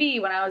on TV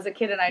when I was a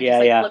kid, and I Yeah, just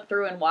like yeah. flip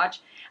through and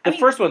watch. the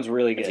first one's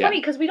really good. It's funny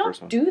because we don't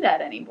First one. do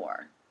that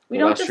anymore. We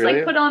Well, don't just Australia?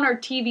 like put on our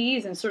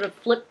TVs and sort of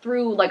flip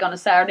through like on a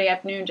Saturday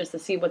afternoon just to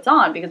see what's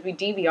on because we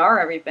DVR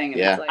everything. And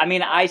Yeah. it's like, I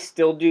mean, I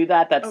still do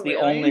that. That's Oh, the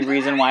really? only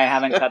reason why I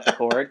haven't cut the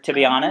cord, to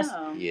be honest.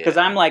 Oh. Yeah. Because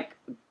I'm like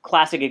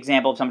classic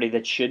example of somebody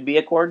that should be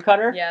a cord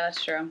cutter. Yeah,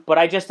 that's true. But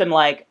I just am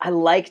like, I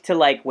like to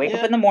like wake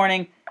up Yeah. in the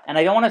morning and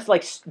I don't want to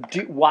like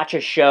watch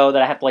a show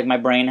that I have to like my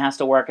brain has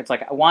to work. It's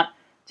like I want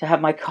to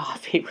have my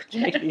coffee, which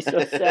makes me so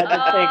sad to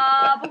think.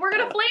 But we're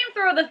gonna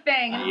flamethrower the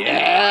thing. and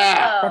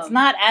Yeah. That's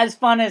not as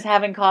fun as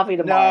having coffee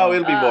tomorrow. No,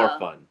 it'll be more Uh,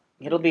 fun.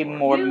 It'll be You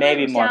more,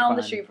 maybe live more down fun.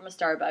 the street from a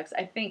Starbucks.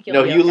 I think you'll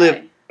No, be you okay.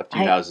 live a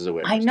few I- houses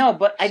away. I know,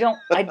 but I don't.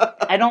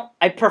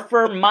 I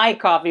prefer my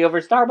coffee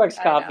over Starbucks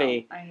I know,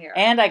 coffee, I hear.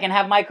 and I can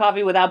have my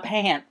coffee without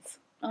pants.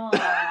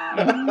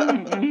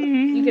 Aw.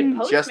 you could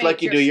post Just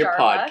like you do your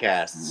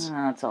podcasts.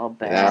 Oh, it's all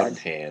Without bad.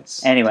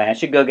 pants. Anyway, I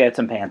should go get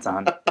some pants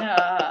on.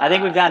 I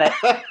think we've done it.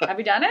 Have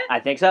we done it? I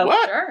think so.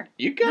 What? Sure.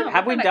 You got, No,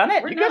 Have we we're done gonna-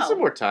 it? we're you got no. some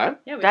more time.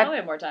 Yeah, we That- totally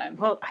have more time.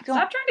 Well, I don't.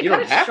 Stop trying to You cut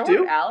don't it have short,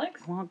 to.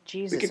 Alex. Well,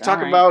 Jesus. We could talk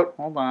all right. about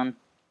Hold on.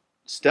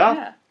 stuff.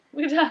 Yeah.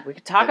 We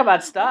could Talk about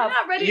We're stuff.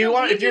 not ready You to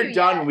want? leave If you're you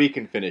done, yet. we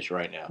can finish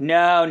right now.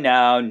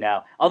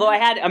 No. Although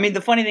I mean, the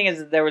funny thing is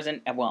that there was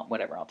well,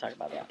 whatever. I'll talk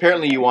about that.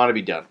 Apparently, you want to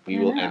be done. We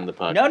will Yeah. end the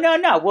podcast.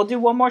 No. We'll do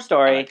one more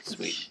story. Alright,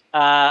 sweet.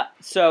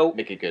 So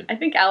Make it good. I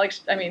think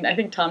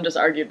Tom just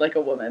argued like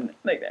a woman,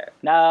 like there.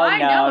 no, I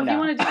know no. if you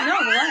want to do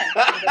we'll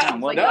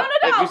end. Well, Like, no.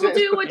 no, we'll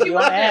do what you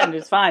want to And do.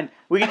 it's fine.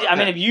 We can. I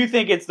mean, if you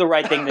think it's the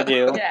right thing to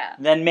do, Yeah.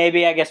 then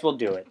maybe I guess we'll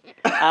do it.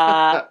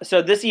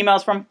 So this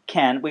email's from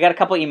Ken. We got a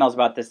couple emails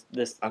about this.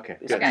 Okay,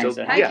 This good. Okay.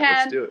 So, Hi, yeah, Ken.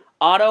 let's do it.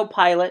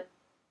 Autopilot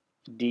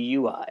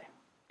DUI.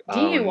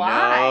 DUI.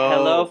 Oh, no.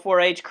 Hello,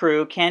 4-H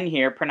crew. Ken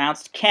here,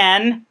 pronounced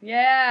Ken.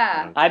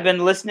 Yeah. I've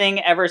been listening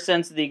ever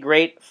since the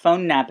great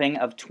phone napping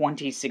of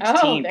 2016.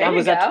 Oh, there God, you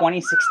was that go.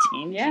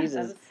 2016? Yeah.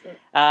 Jesus. that was-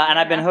 And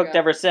I've been Yeah, hooked ago.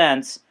 ever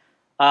since.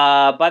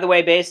 By the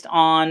way, based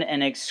on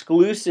an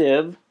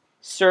exclusive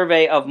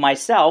survey of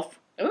myself,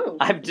 Ooh.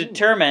 I've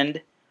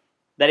determined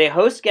that a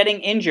host getting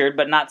injured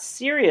but not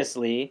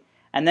seriously,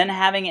 and then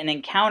having an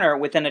encounter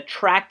with an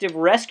attractive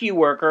rescue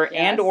worker Yes.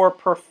 and or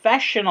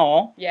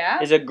professional Yeah.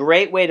 is a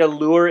great way to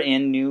lure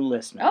in new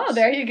listeners. Oh,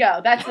 there you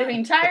go. That's the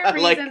entire I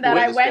like reason the that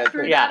way I this went got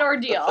through Yeah. that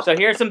ordeal. So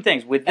here's some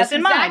things. With That's this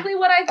in exactly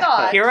what I thought.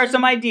 mind, here are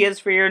some ideas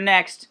for your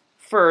next,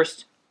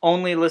 first,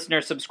 only listener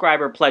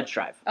subscriber pledge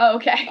drive. Oh,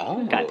 okay.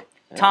 Oh. Okay.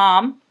 Yeah.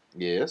 Tom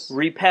Yes.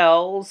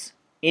 repels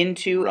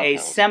into a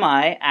Repels.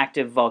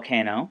 semi-active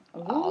volcano,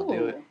 I'll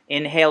do it.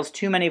 inhales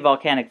too many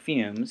volcanic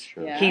fumes.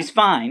 Sure. Yeah. He's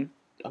fine,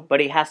 Oh. but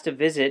he has to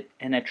visit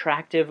an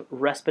attractive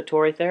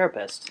respiratory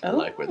therapist. I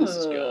like where this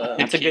is going.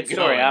 That's a Keep good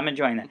story. going. I'm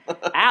enjoying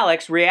that.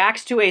 Alex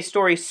reacts to a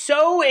story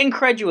so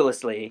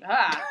incredulously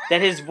Ah. that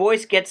his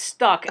voice gets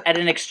stuck at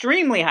an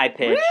extremely high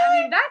pitch, I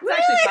mean, that's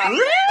actually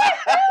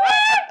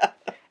possible.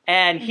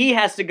 and he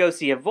has to go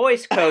see a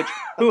voice coach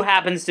who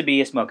happens to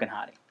be a smoking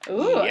hottie.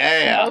 Ooh,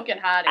 Yeah. smoking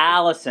hottie.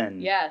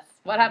 Allison Yes.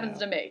 What happens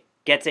to me?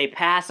 gets a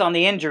pass on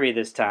the injury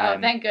this Oh,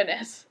 time. thank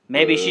goodness.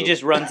 Maybe she Ooh.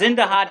 just runs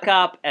into Hot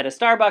Cop at a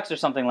Starbucks or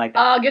something like that.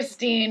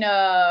 Augustino. Did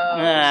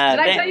I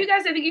thank- tell you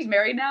guys I think he's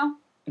married now?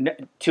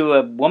 To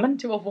a woman?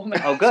 To a woman.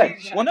 Oh, good.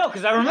 Yeah. Well, no,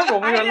 because I remember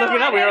when we I were know,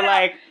 looking up, we I were know.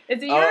 like,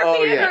 Is he Oh,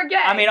 European yeah. or gay?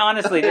 I mean,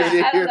 honestly,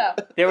 I don't know.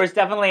 there was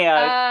definitely a.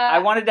 I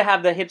wanted to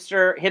have the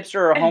hipster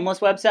or homeless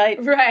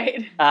website,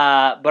 Right.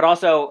 but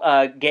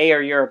also gay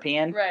or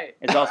European Right.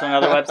 is also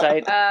another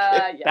website.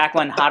 Yeah. Back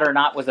when Hot or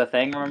Not was a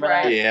thing, remember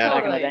Right. that? Yeah.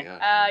 Back in the Totally. day.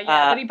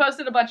 Yeah, but he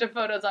posted a bunch of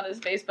photos on his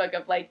Facebook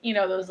of like,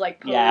 those like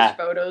posed Yeah.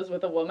 photos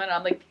with a woman.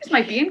 I'm like, these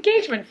might be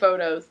engagement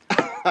photos.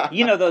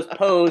 You know those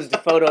posed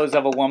photos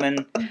of a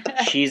woman?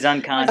 She's I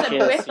unconscious. said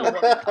with a woman.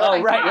 Oh, my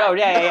right. God. Oh,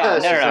 yeah. No.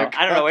 She's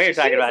I don't know what you're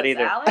talking about Jesus,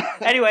 either. Alex.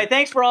 Anyway,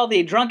 thanks for all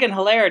the drunken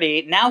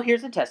hilarity. Now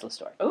here's a Tesla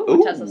story. Ooh,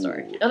 Ooh. Tesla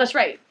story. Oh, that's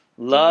right.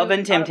 Love you-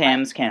 and Tim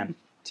Tams can.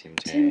 Tim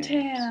Tim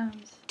Tams.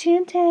 Tams.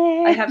 Tim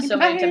Tams. I have so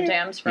many Tim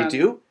Tams from. You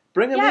do?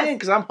 Bring them Yes. in,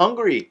 because I'm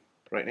hungry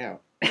right now.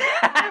 They're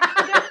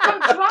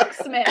from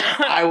Drunksmith.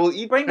 I will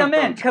eat Bring them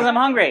in, because I'm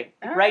hungry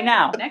All right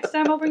now. Next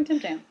time I'll bring Tim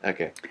Tam.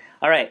 Okay.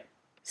 All right.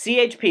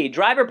 CHP,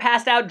 driver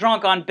passed out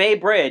drunk on Bay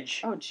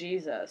Bridge, Oh,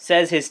 Jesus.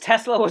 says his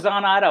Tesla was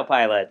on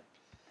autopilot.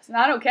 It's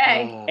not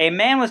okay. Oh. A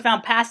man was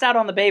found passed out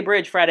on the Bay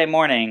Bridge Friday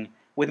morning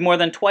with more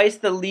than twice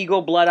the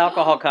legal blood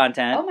alcohol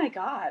content. Oh, my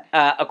God.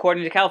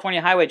 According to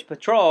California Highway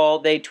Patrol,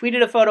 they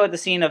tweeted a photo at the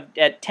scene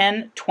at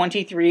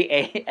 10:23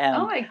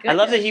 a.m. Oh, my I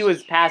love that goodness. he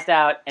was passed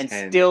out and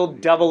 10:23. still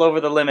double over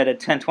the limit at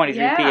 10:23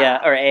 Yeah. p.m.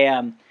 or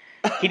a.m.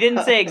 He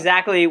didn't say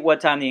exactly what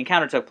time the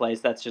encounter took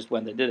place. That's just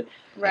when they did it.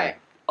 Right.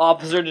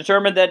 Officer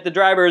determined that the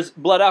driver's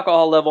blood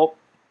alcohol level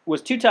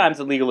was 2 times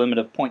the legal limit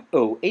of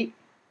 .08.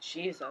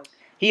 Jesus.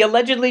 He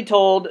allegedly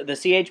told the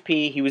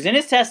CHP he was in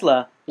his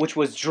Tesla, which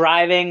was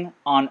driving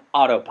on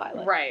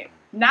autopilot. Right.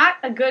 Not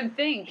a good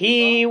thing.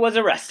 He people. was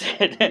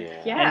arrested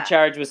Yeah. and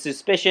charged with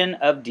suspicion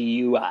of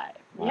DUI.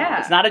 Yeah.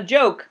 It's not a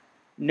joke.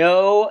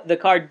 No, the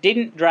car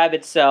didn't drive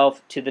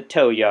itself to the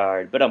tow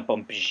yard.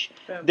 Boom.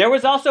 There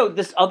was also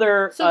this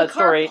other So the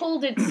car story.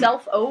 pulled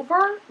itself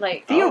over?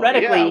 Like,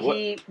 Theoretically, Oh,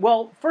 yeah,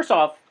 well, first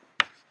off,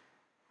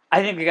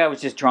 I think the guy was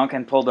just drunk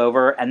and pulled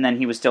over, and then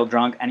he was still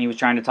drunk, and he was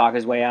trying to talk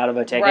his way out of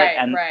a ticket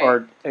Right.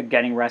 or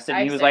getting arrested. And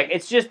I he was see. like,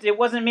 "It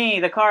wasn't me.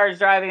 The car is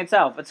driving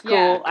itself. It's cool.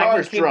 Yeah. I can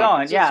Car's keep drunk.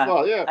 going. It's his Yeah,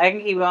 fault, yeah. I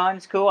can keep going.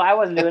 It's cool. I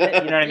wasn't doing it.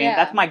 You know what I mean? Yeah.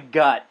 That's my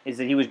gut. Is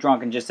that he was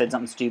drunk and just said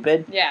something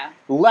stupid. yeah.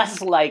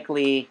 Less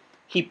likely,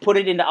 he put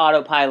it into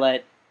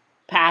autopilot,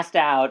 passed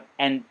out,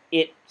 and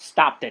it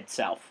stopped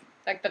itself.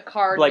 Like the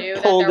car Like knew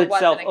pulled that there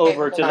itself wasn't a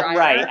over to the capable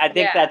driver. right. I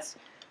think Yeah. that's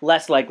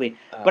less likely.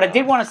 But I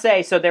did want to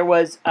say, so there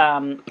was, I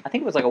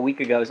think it was like a week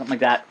ago, something like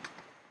that.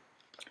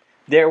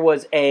 There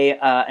was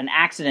an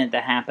accident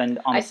that happened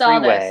on I the saw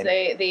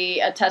freeway.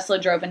 this. A Tesla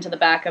drove into the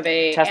back of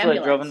a Tesla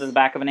ambulance. drove into the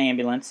back of an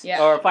ambulance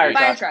Yeah. or a fire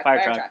truck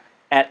Fire truck.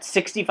 at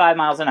 65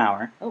 miles an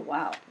hour. Oh,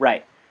 wow.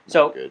 Right.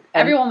 So Good. and-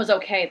 Everyone was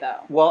okay,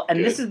 though. well, and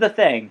Good. this is the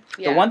thing.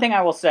 Yeah. The one thing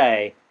I will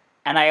say,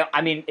 and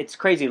I mean, it's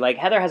crazy. Like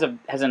Heather has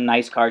a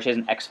nice car. She has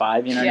an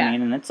X5. You know what Yeah. I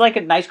mean? And it's like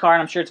a nice car,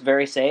 and I'm sure it's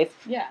very safe.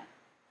 Yeah.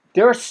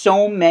 There are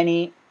so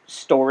many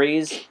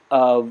stories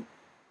of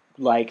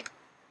like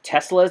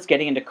Teslas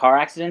getting into car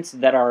accidents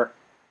that are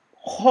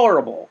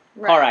horrible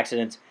car Right.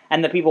 accidents,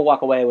 and the people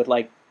walk away with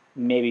like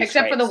maybe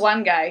Except for the scrapes.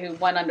 one guy who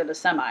went under the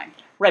semi.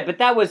 Right, but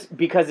that was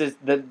because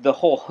the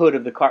whole hood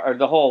of the car or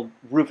the whole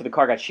roof of the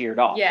car got sheared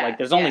off. Yeah, Like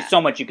there's only yeah.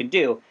 so much you can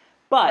do.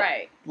 But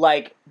Right.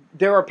 like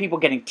there are people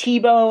getting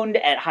T-boned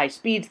at high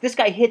speeds. This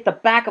guy hit the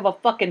back of a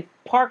fucking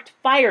parked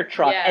fire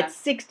truck Yeah. at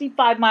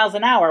 65 miles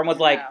an hour and was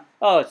like, Yeah.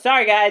 "Oh,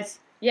 sorry guys,"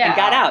 Yeah. and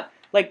got out.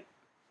 Like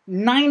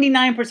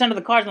 99% of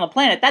the cars on the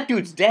planet, that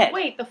dude's dead.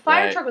 Wait, the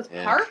fire Right, truck was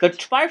yeah. parked? The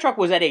fire truck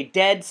was at a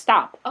dead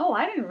stop. Oh,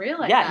 I didn't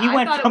realize Yeah, that. he I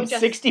went thought it from was just-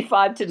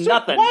 65 to So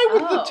nothing. why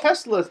would the Oh.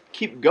 Tesla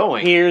keep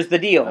going? Here's the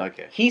deal.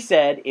 Okay. He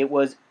said it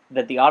was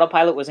that the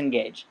autopilot was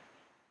engaged.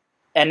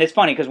 And it's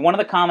funny because one of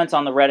the comments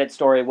on the Reddit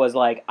story was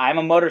like, I'm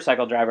a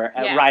motorcycle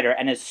Yeah. rider.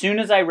 And as soon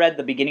as I read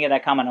the beginning of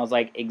that comment, I was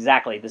like,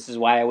 exactly, this is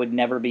why I would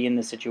never be in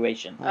this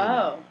situation.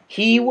 Oh.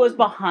 He was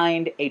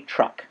behind a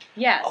truck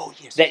Yes. Oh,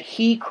 yes. that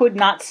he could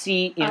not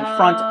see in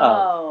front of.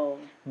 Oh.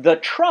 The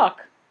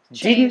truck didn't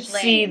Changed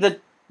see lanes.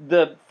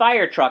 the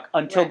fire truck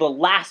until Right. the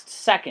last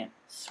second.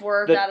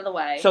 Swerved out of the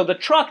way. So the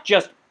truck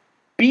just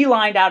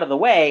beelined out of the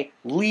way,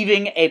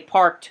 leaving a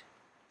parked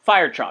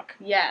fire truck.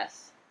 Yes.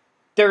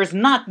 There's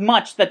not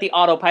much that the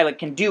autopilot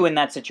can do in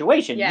that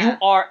situation. Yeah. You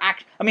are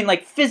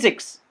like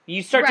physics.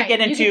 You start to Right. get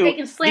You into can- they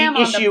can slam the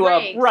on the issue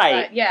brakes, of right.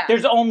 but yeah.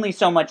 There's only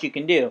so much you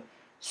can do.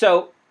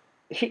 So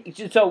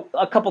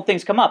a couple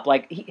things come up,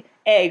 like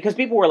because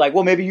people were like,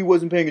 well, maybe he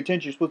wasn't paying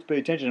attention. You're supposed to pay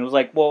attention. It was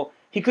like, well,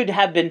 he could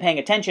have been paying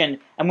attention,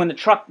 and when the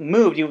truck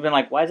moved, he would have been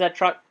like, why is that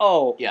truck?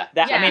 Oh, Yeah.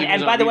 that. Yeah. I mean, Even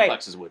and his by own the way,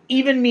 reflexes wouldn't.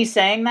 even me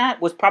saying that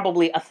was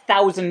probably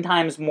 1,000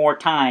 times more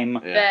time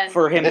Yeah. Then-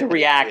 for him to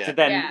react Yeah.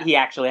 than Yeah. he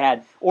actually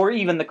had, or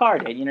even the car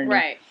did. You know what I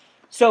mean? Right.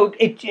 So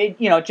it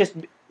just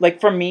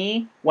like for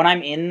me when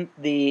I'm in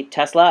the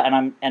Tesla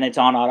and it's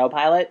on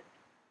autopilot,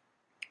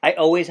 I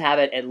always have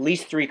it at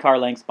least 3 car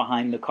lengths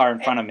behind the car in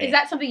front of me. Is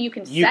that something you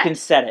can set? You can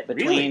set it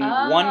between Really?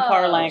 1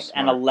 car Oh. length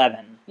and Smart.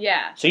 11,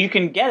 Yeah. so you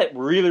can get it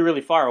really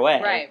really far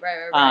away. Right.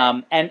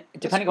 And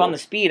depending on cool. the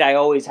speed, I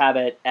always have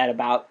it at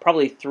about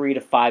probably 3 to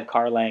 5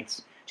 car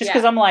lengths, just Yeah.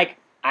 because I'm like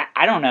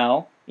I don't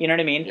know. You know what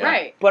I mean? Yeah.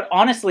 Right. But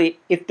honestly,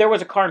 if there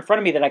was a car in front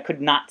of me that I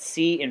could not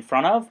see in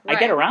front of, I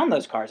get Right. around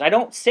those cars. I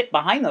don't sit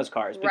behind those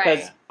cars because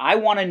Right. I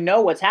want to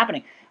know what's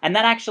happening. And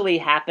that actually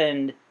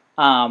happened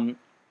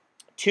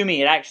to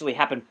me. It actually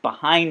happened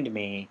behind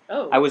me.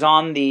 Oh. I was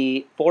on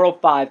the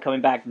 405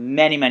 coming back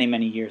many, many,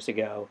 many years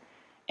ago,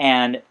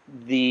 and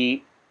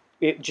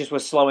it just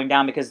was slowing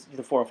down because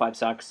the 405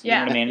 sucks. You know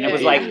Yeah. what I mean? And Yeah, it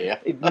was yeah,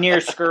 like near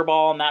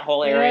Skirball and that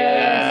whole area.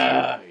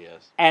 Yeah.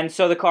 Yes. And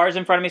so the cars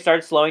in front of me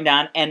started slowing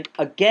down. And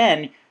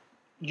again,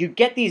 you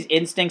get these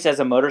instincts as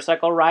a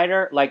motorcycle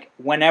rider. Like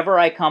whenever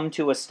I come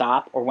to a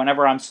stop or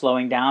whenever I'm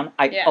slowing down,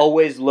 I Yeah.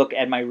 always look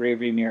at my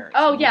rearview mirrors.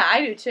 Oh yeah,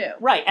 I do too.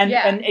 Right. And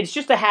Yeah. and it's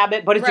just a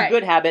habit, but it's a Right.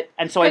 good habit.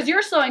 And so Because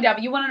you're slowing down,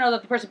 but you want to know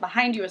that the person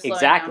behind you is slowing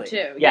exactly.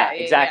 down too. Yeah,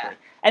 exactly.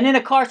 And in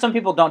a car, some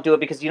people don't do it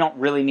because you don't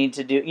really need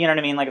to do. You know what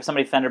I mean? Like if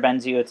somebody fender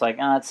bends you, it's like,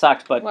 oh, it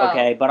sucks, but Well-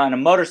 okay. But on a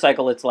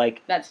motorcycle, it's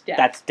like That's death.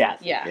 that's death.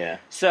 Yeah. Yeah.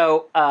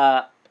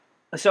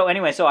 So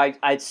anyway, so I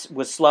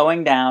was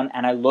slowing down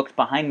and I looked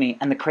behind me,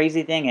 and the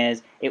crazy thing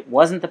is, it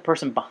wasn't the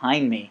person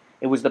behind me;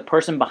 it was the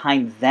person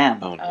behind them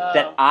Oh no. Oh.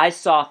 that I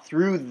saw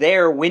through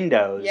their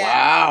windows. Yeah.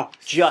 Wow.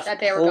 Just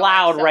That they were going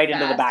plowed so right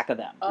into the fast. back of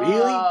them.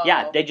 Really? Oh.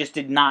 Yeah, they just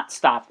did not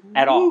stop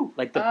at all. Woo.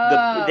 Like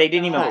Oh, they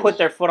didn't even gosh. put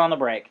their foot on the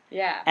brake.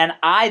 Yeah. And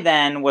I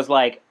then was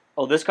like,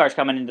 "Oh, this car's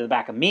coming into the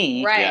back of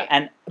me." Right.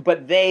 Yeah.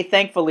 But they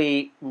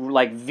thankfully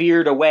like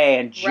veered away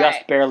and just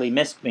Right. barely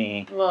missed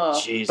me. Ugh.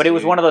 Jeez, But it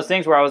was dude. one of those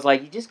things where I was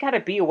like, you just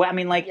gotta be aware. I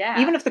mean, like, Yeah.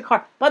 even if the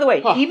car, by the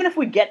way, Huh. even if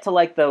we get to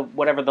like the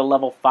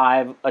level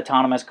 5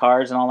 autonomous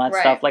cars and all that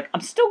Right. stuff, like,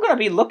 I'm still gonna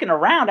be looking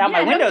around out my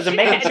Yeah, no windows and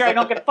making shit. sure I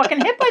don't get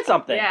fucking hit by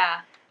something. Yeah.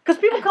 Because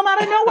people come out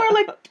of nowhere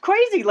like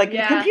crazy. Like,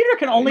 Yeah. the computer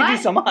can only do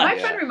so much. My Yeah.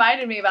 friend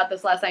reminded me about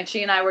this last night.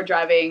 She and I were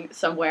driving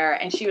somewhere,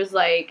 and she was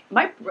like,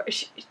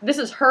 this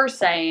is her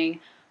saying,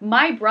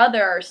 my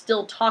brother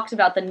still talks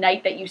about the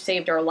night that you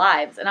saved our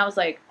lives. And I was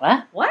like,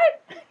 What?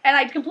 what? And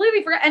I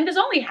completely forgot. And this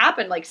only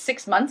happened like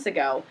 6 months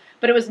ago.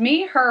 But it was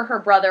me,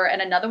 her brother,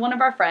 and another one of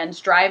our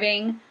friends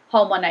driving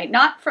home one night.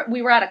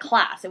 We were at a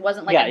class. It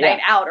wasn't like Yeah, a yeah.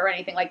 night out or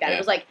anything like that. Yeah.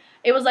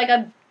 It was like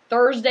a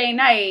Thursday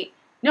night.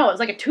 No, it was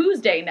like a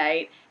Tuesday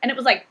night. And it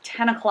was like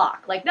 10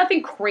 o'clock. Like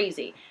nothing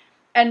crazy.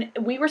 And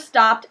we were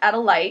stopped at a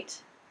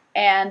light.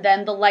 And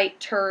then the light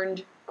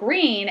turned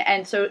green.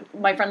 And so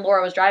my friend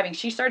Laura was driving.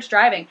 She starts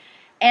driving.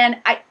 And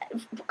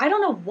I don't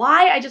know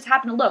why I just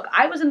happened to look.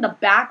 I was in the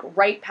back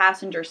right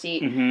passenger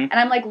seat. Mm-hmm. And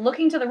I'm like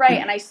looking to the right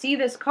and I see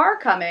this car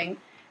coming.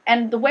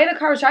 And the way the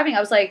car was driving, I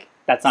was like,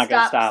 That's not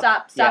gonna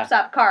stop.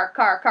 stop, car.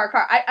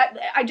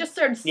 I just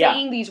started Yeah.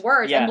 saying these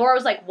words. Yeah. And Laura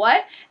was like,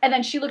 what? And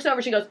then she looks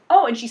over, she goes,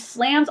 oh, and she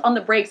slams on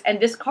the brakes. And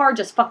this car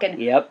just fucking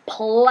Yep.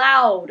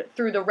 plowed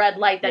through the red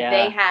light that Yeah.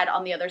 they had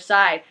on the other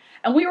side.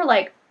 And we were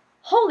like,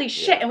 holy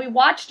shit. Yeah. And we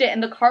watched it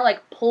and the car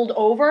like pulled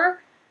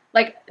over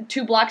like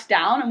 2 blocks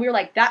down. And we were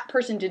like, that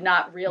person did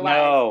not realize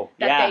No.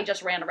 that Yeah. they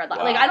just ran a red light.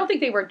 Wow. Like, I don't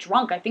think they were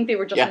drunk. I think they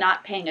were just Yeah.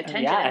 not paying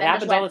attention. Yeah, and it then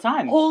happens just went, all the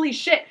time. holy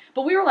shit.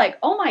 But we were like,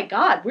 oh my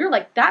God. We were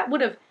like, that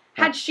would have,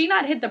 Had she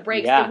not hit the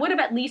brakes, Yeah. it would have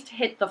at least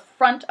hit the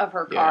front of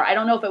her car. Yeah. I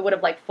don't know if it would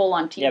have like full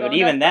on T-boned Yeah, but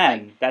even us,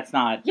 then, that's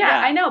not. yeah,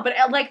 I know, but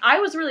like I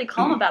was really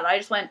calm about it. I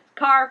just went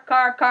car,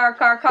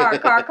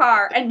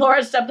 and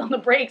Laura stepped on the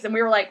brakes, and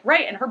we were like,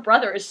 right. And her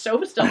brother is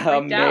so still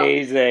freaked out.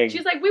 Amazing.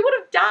 She's like, we would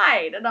have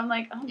died, and I'm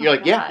like, oh my You're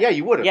like, God. yeah,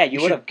 you would have. Yeah, you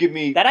should would've. give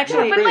me That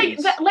actually- more But like,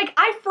 praise. like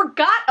I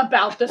forgot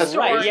about the That's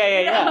story. right,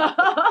 yeah.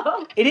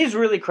 yeah. It is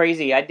really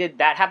crazy.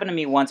 That happened to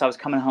me once. I was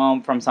coming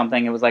home from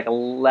something. It was like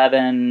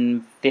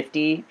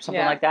 11:50, something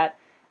Yeah. like that,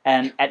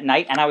 and at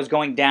night, and I was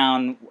going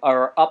down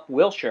or up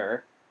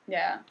Wilshire,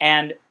 Yeah.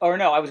 I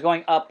was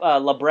going up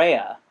La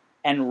Brea,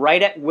 and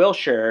right at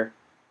Wilshire,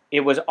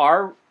 it was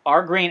our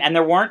green, and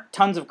there weren't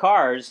tons of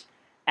cars,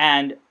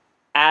 and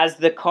as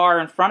the car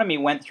in front of me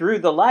went through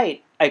the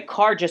light, a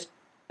car just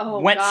Oh,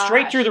 went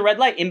straight gosh. through the red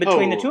light in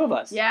between the Oh. two of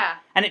us. Yeah.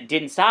 And it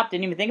didn't stop,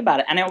 didn't even think about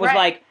it. And it was Right.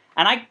 like,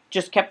 and I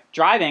just kept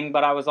driving,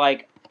 but I was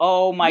like,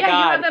 oh my yeah, you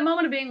God. have that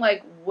moment of being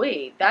like,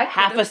 wait, that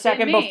Half could a have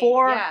second been me.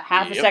 before, Yeah.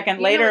 half a Yep. second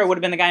You later, know, it would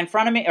have been the guy in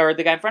front of me, or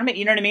the guy in front of me.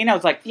 You know what I mean? I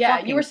was like, Yeah,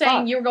 fucking you were saying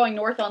fuck. you were going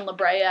north on La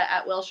Brea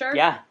at Wilshire.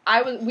 Yeah.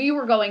 We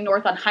were going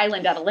north on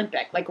Highland at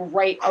Olympic, like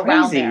right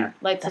around Crazy. there,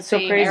 like That's the so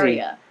same crazy.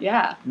 area.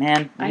 Yeah,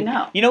 Man. I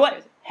know. You know what?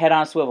 Crazy. Head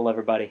on a swivel,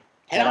 everybody.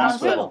 Head on a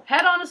swivel.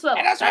 Head on a swivel.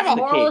 Head on a That's swivel.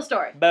 the moral Key. of the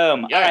story.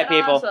 Boom. Yeah. All right, Head on a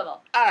people.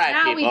 swivel. All right,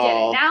 Now people. we did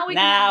it. Now we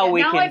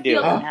Now I do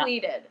feel it.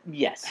 completed.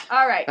 Yes.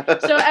 All right.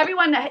 So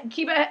everyone,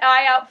 keep an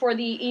eye out for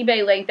the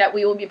eBay link that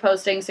we will be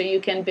posting, so you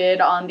can bid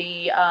on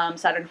the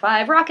Saturn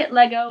V rocket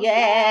Lego.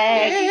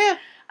 Yay!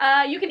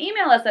 Yeah. You can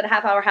email us at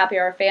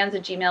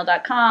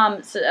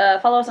halfhourhappyhourfans@gmail.com.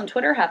 Follow us on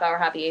Twitter,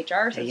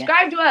 halfhourhappyhr.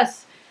 Subscribe to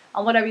us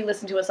on whatever you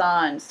listen to us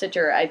on,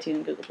 Stitcher,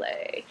 iTunes, Google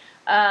Play.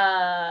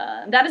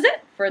 That is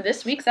it for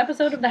this week's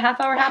episode of the Half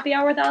Hour Happy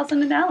Hour with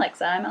Allison and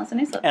Alex. I'm Allison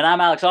Aislip. And I'm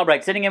Alex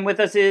Albrecht. Sitting in with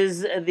us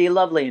is the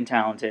lovely and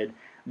talented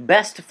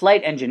best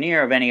flight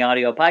engineer of any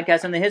audio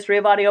podcast in the history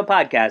of audio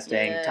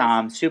podcasting, Yes.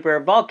 Tom Super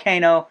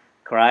Volcano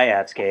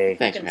Krajewski.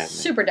 Thanks for Looking having me.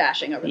 super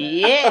dashing over there.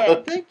 Yeah.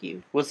 Oh, thank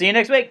you. We'll see you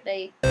next week.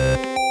 They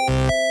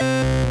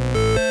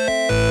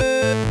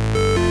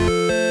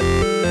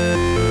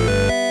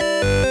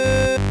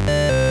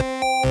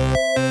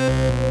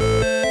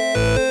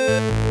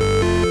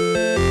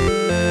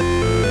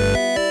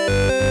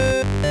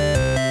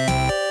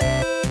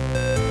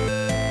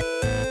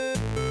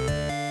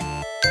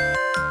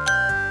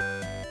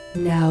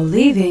Now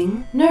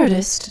leaving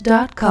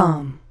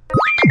Nerdist.com.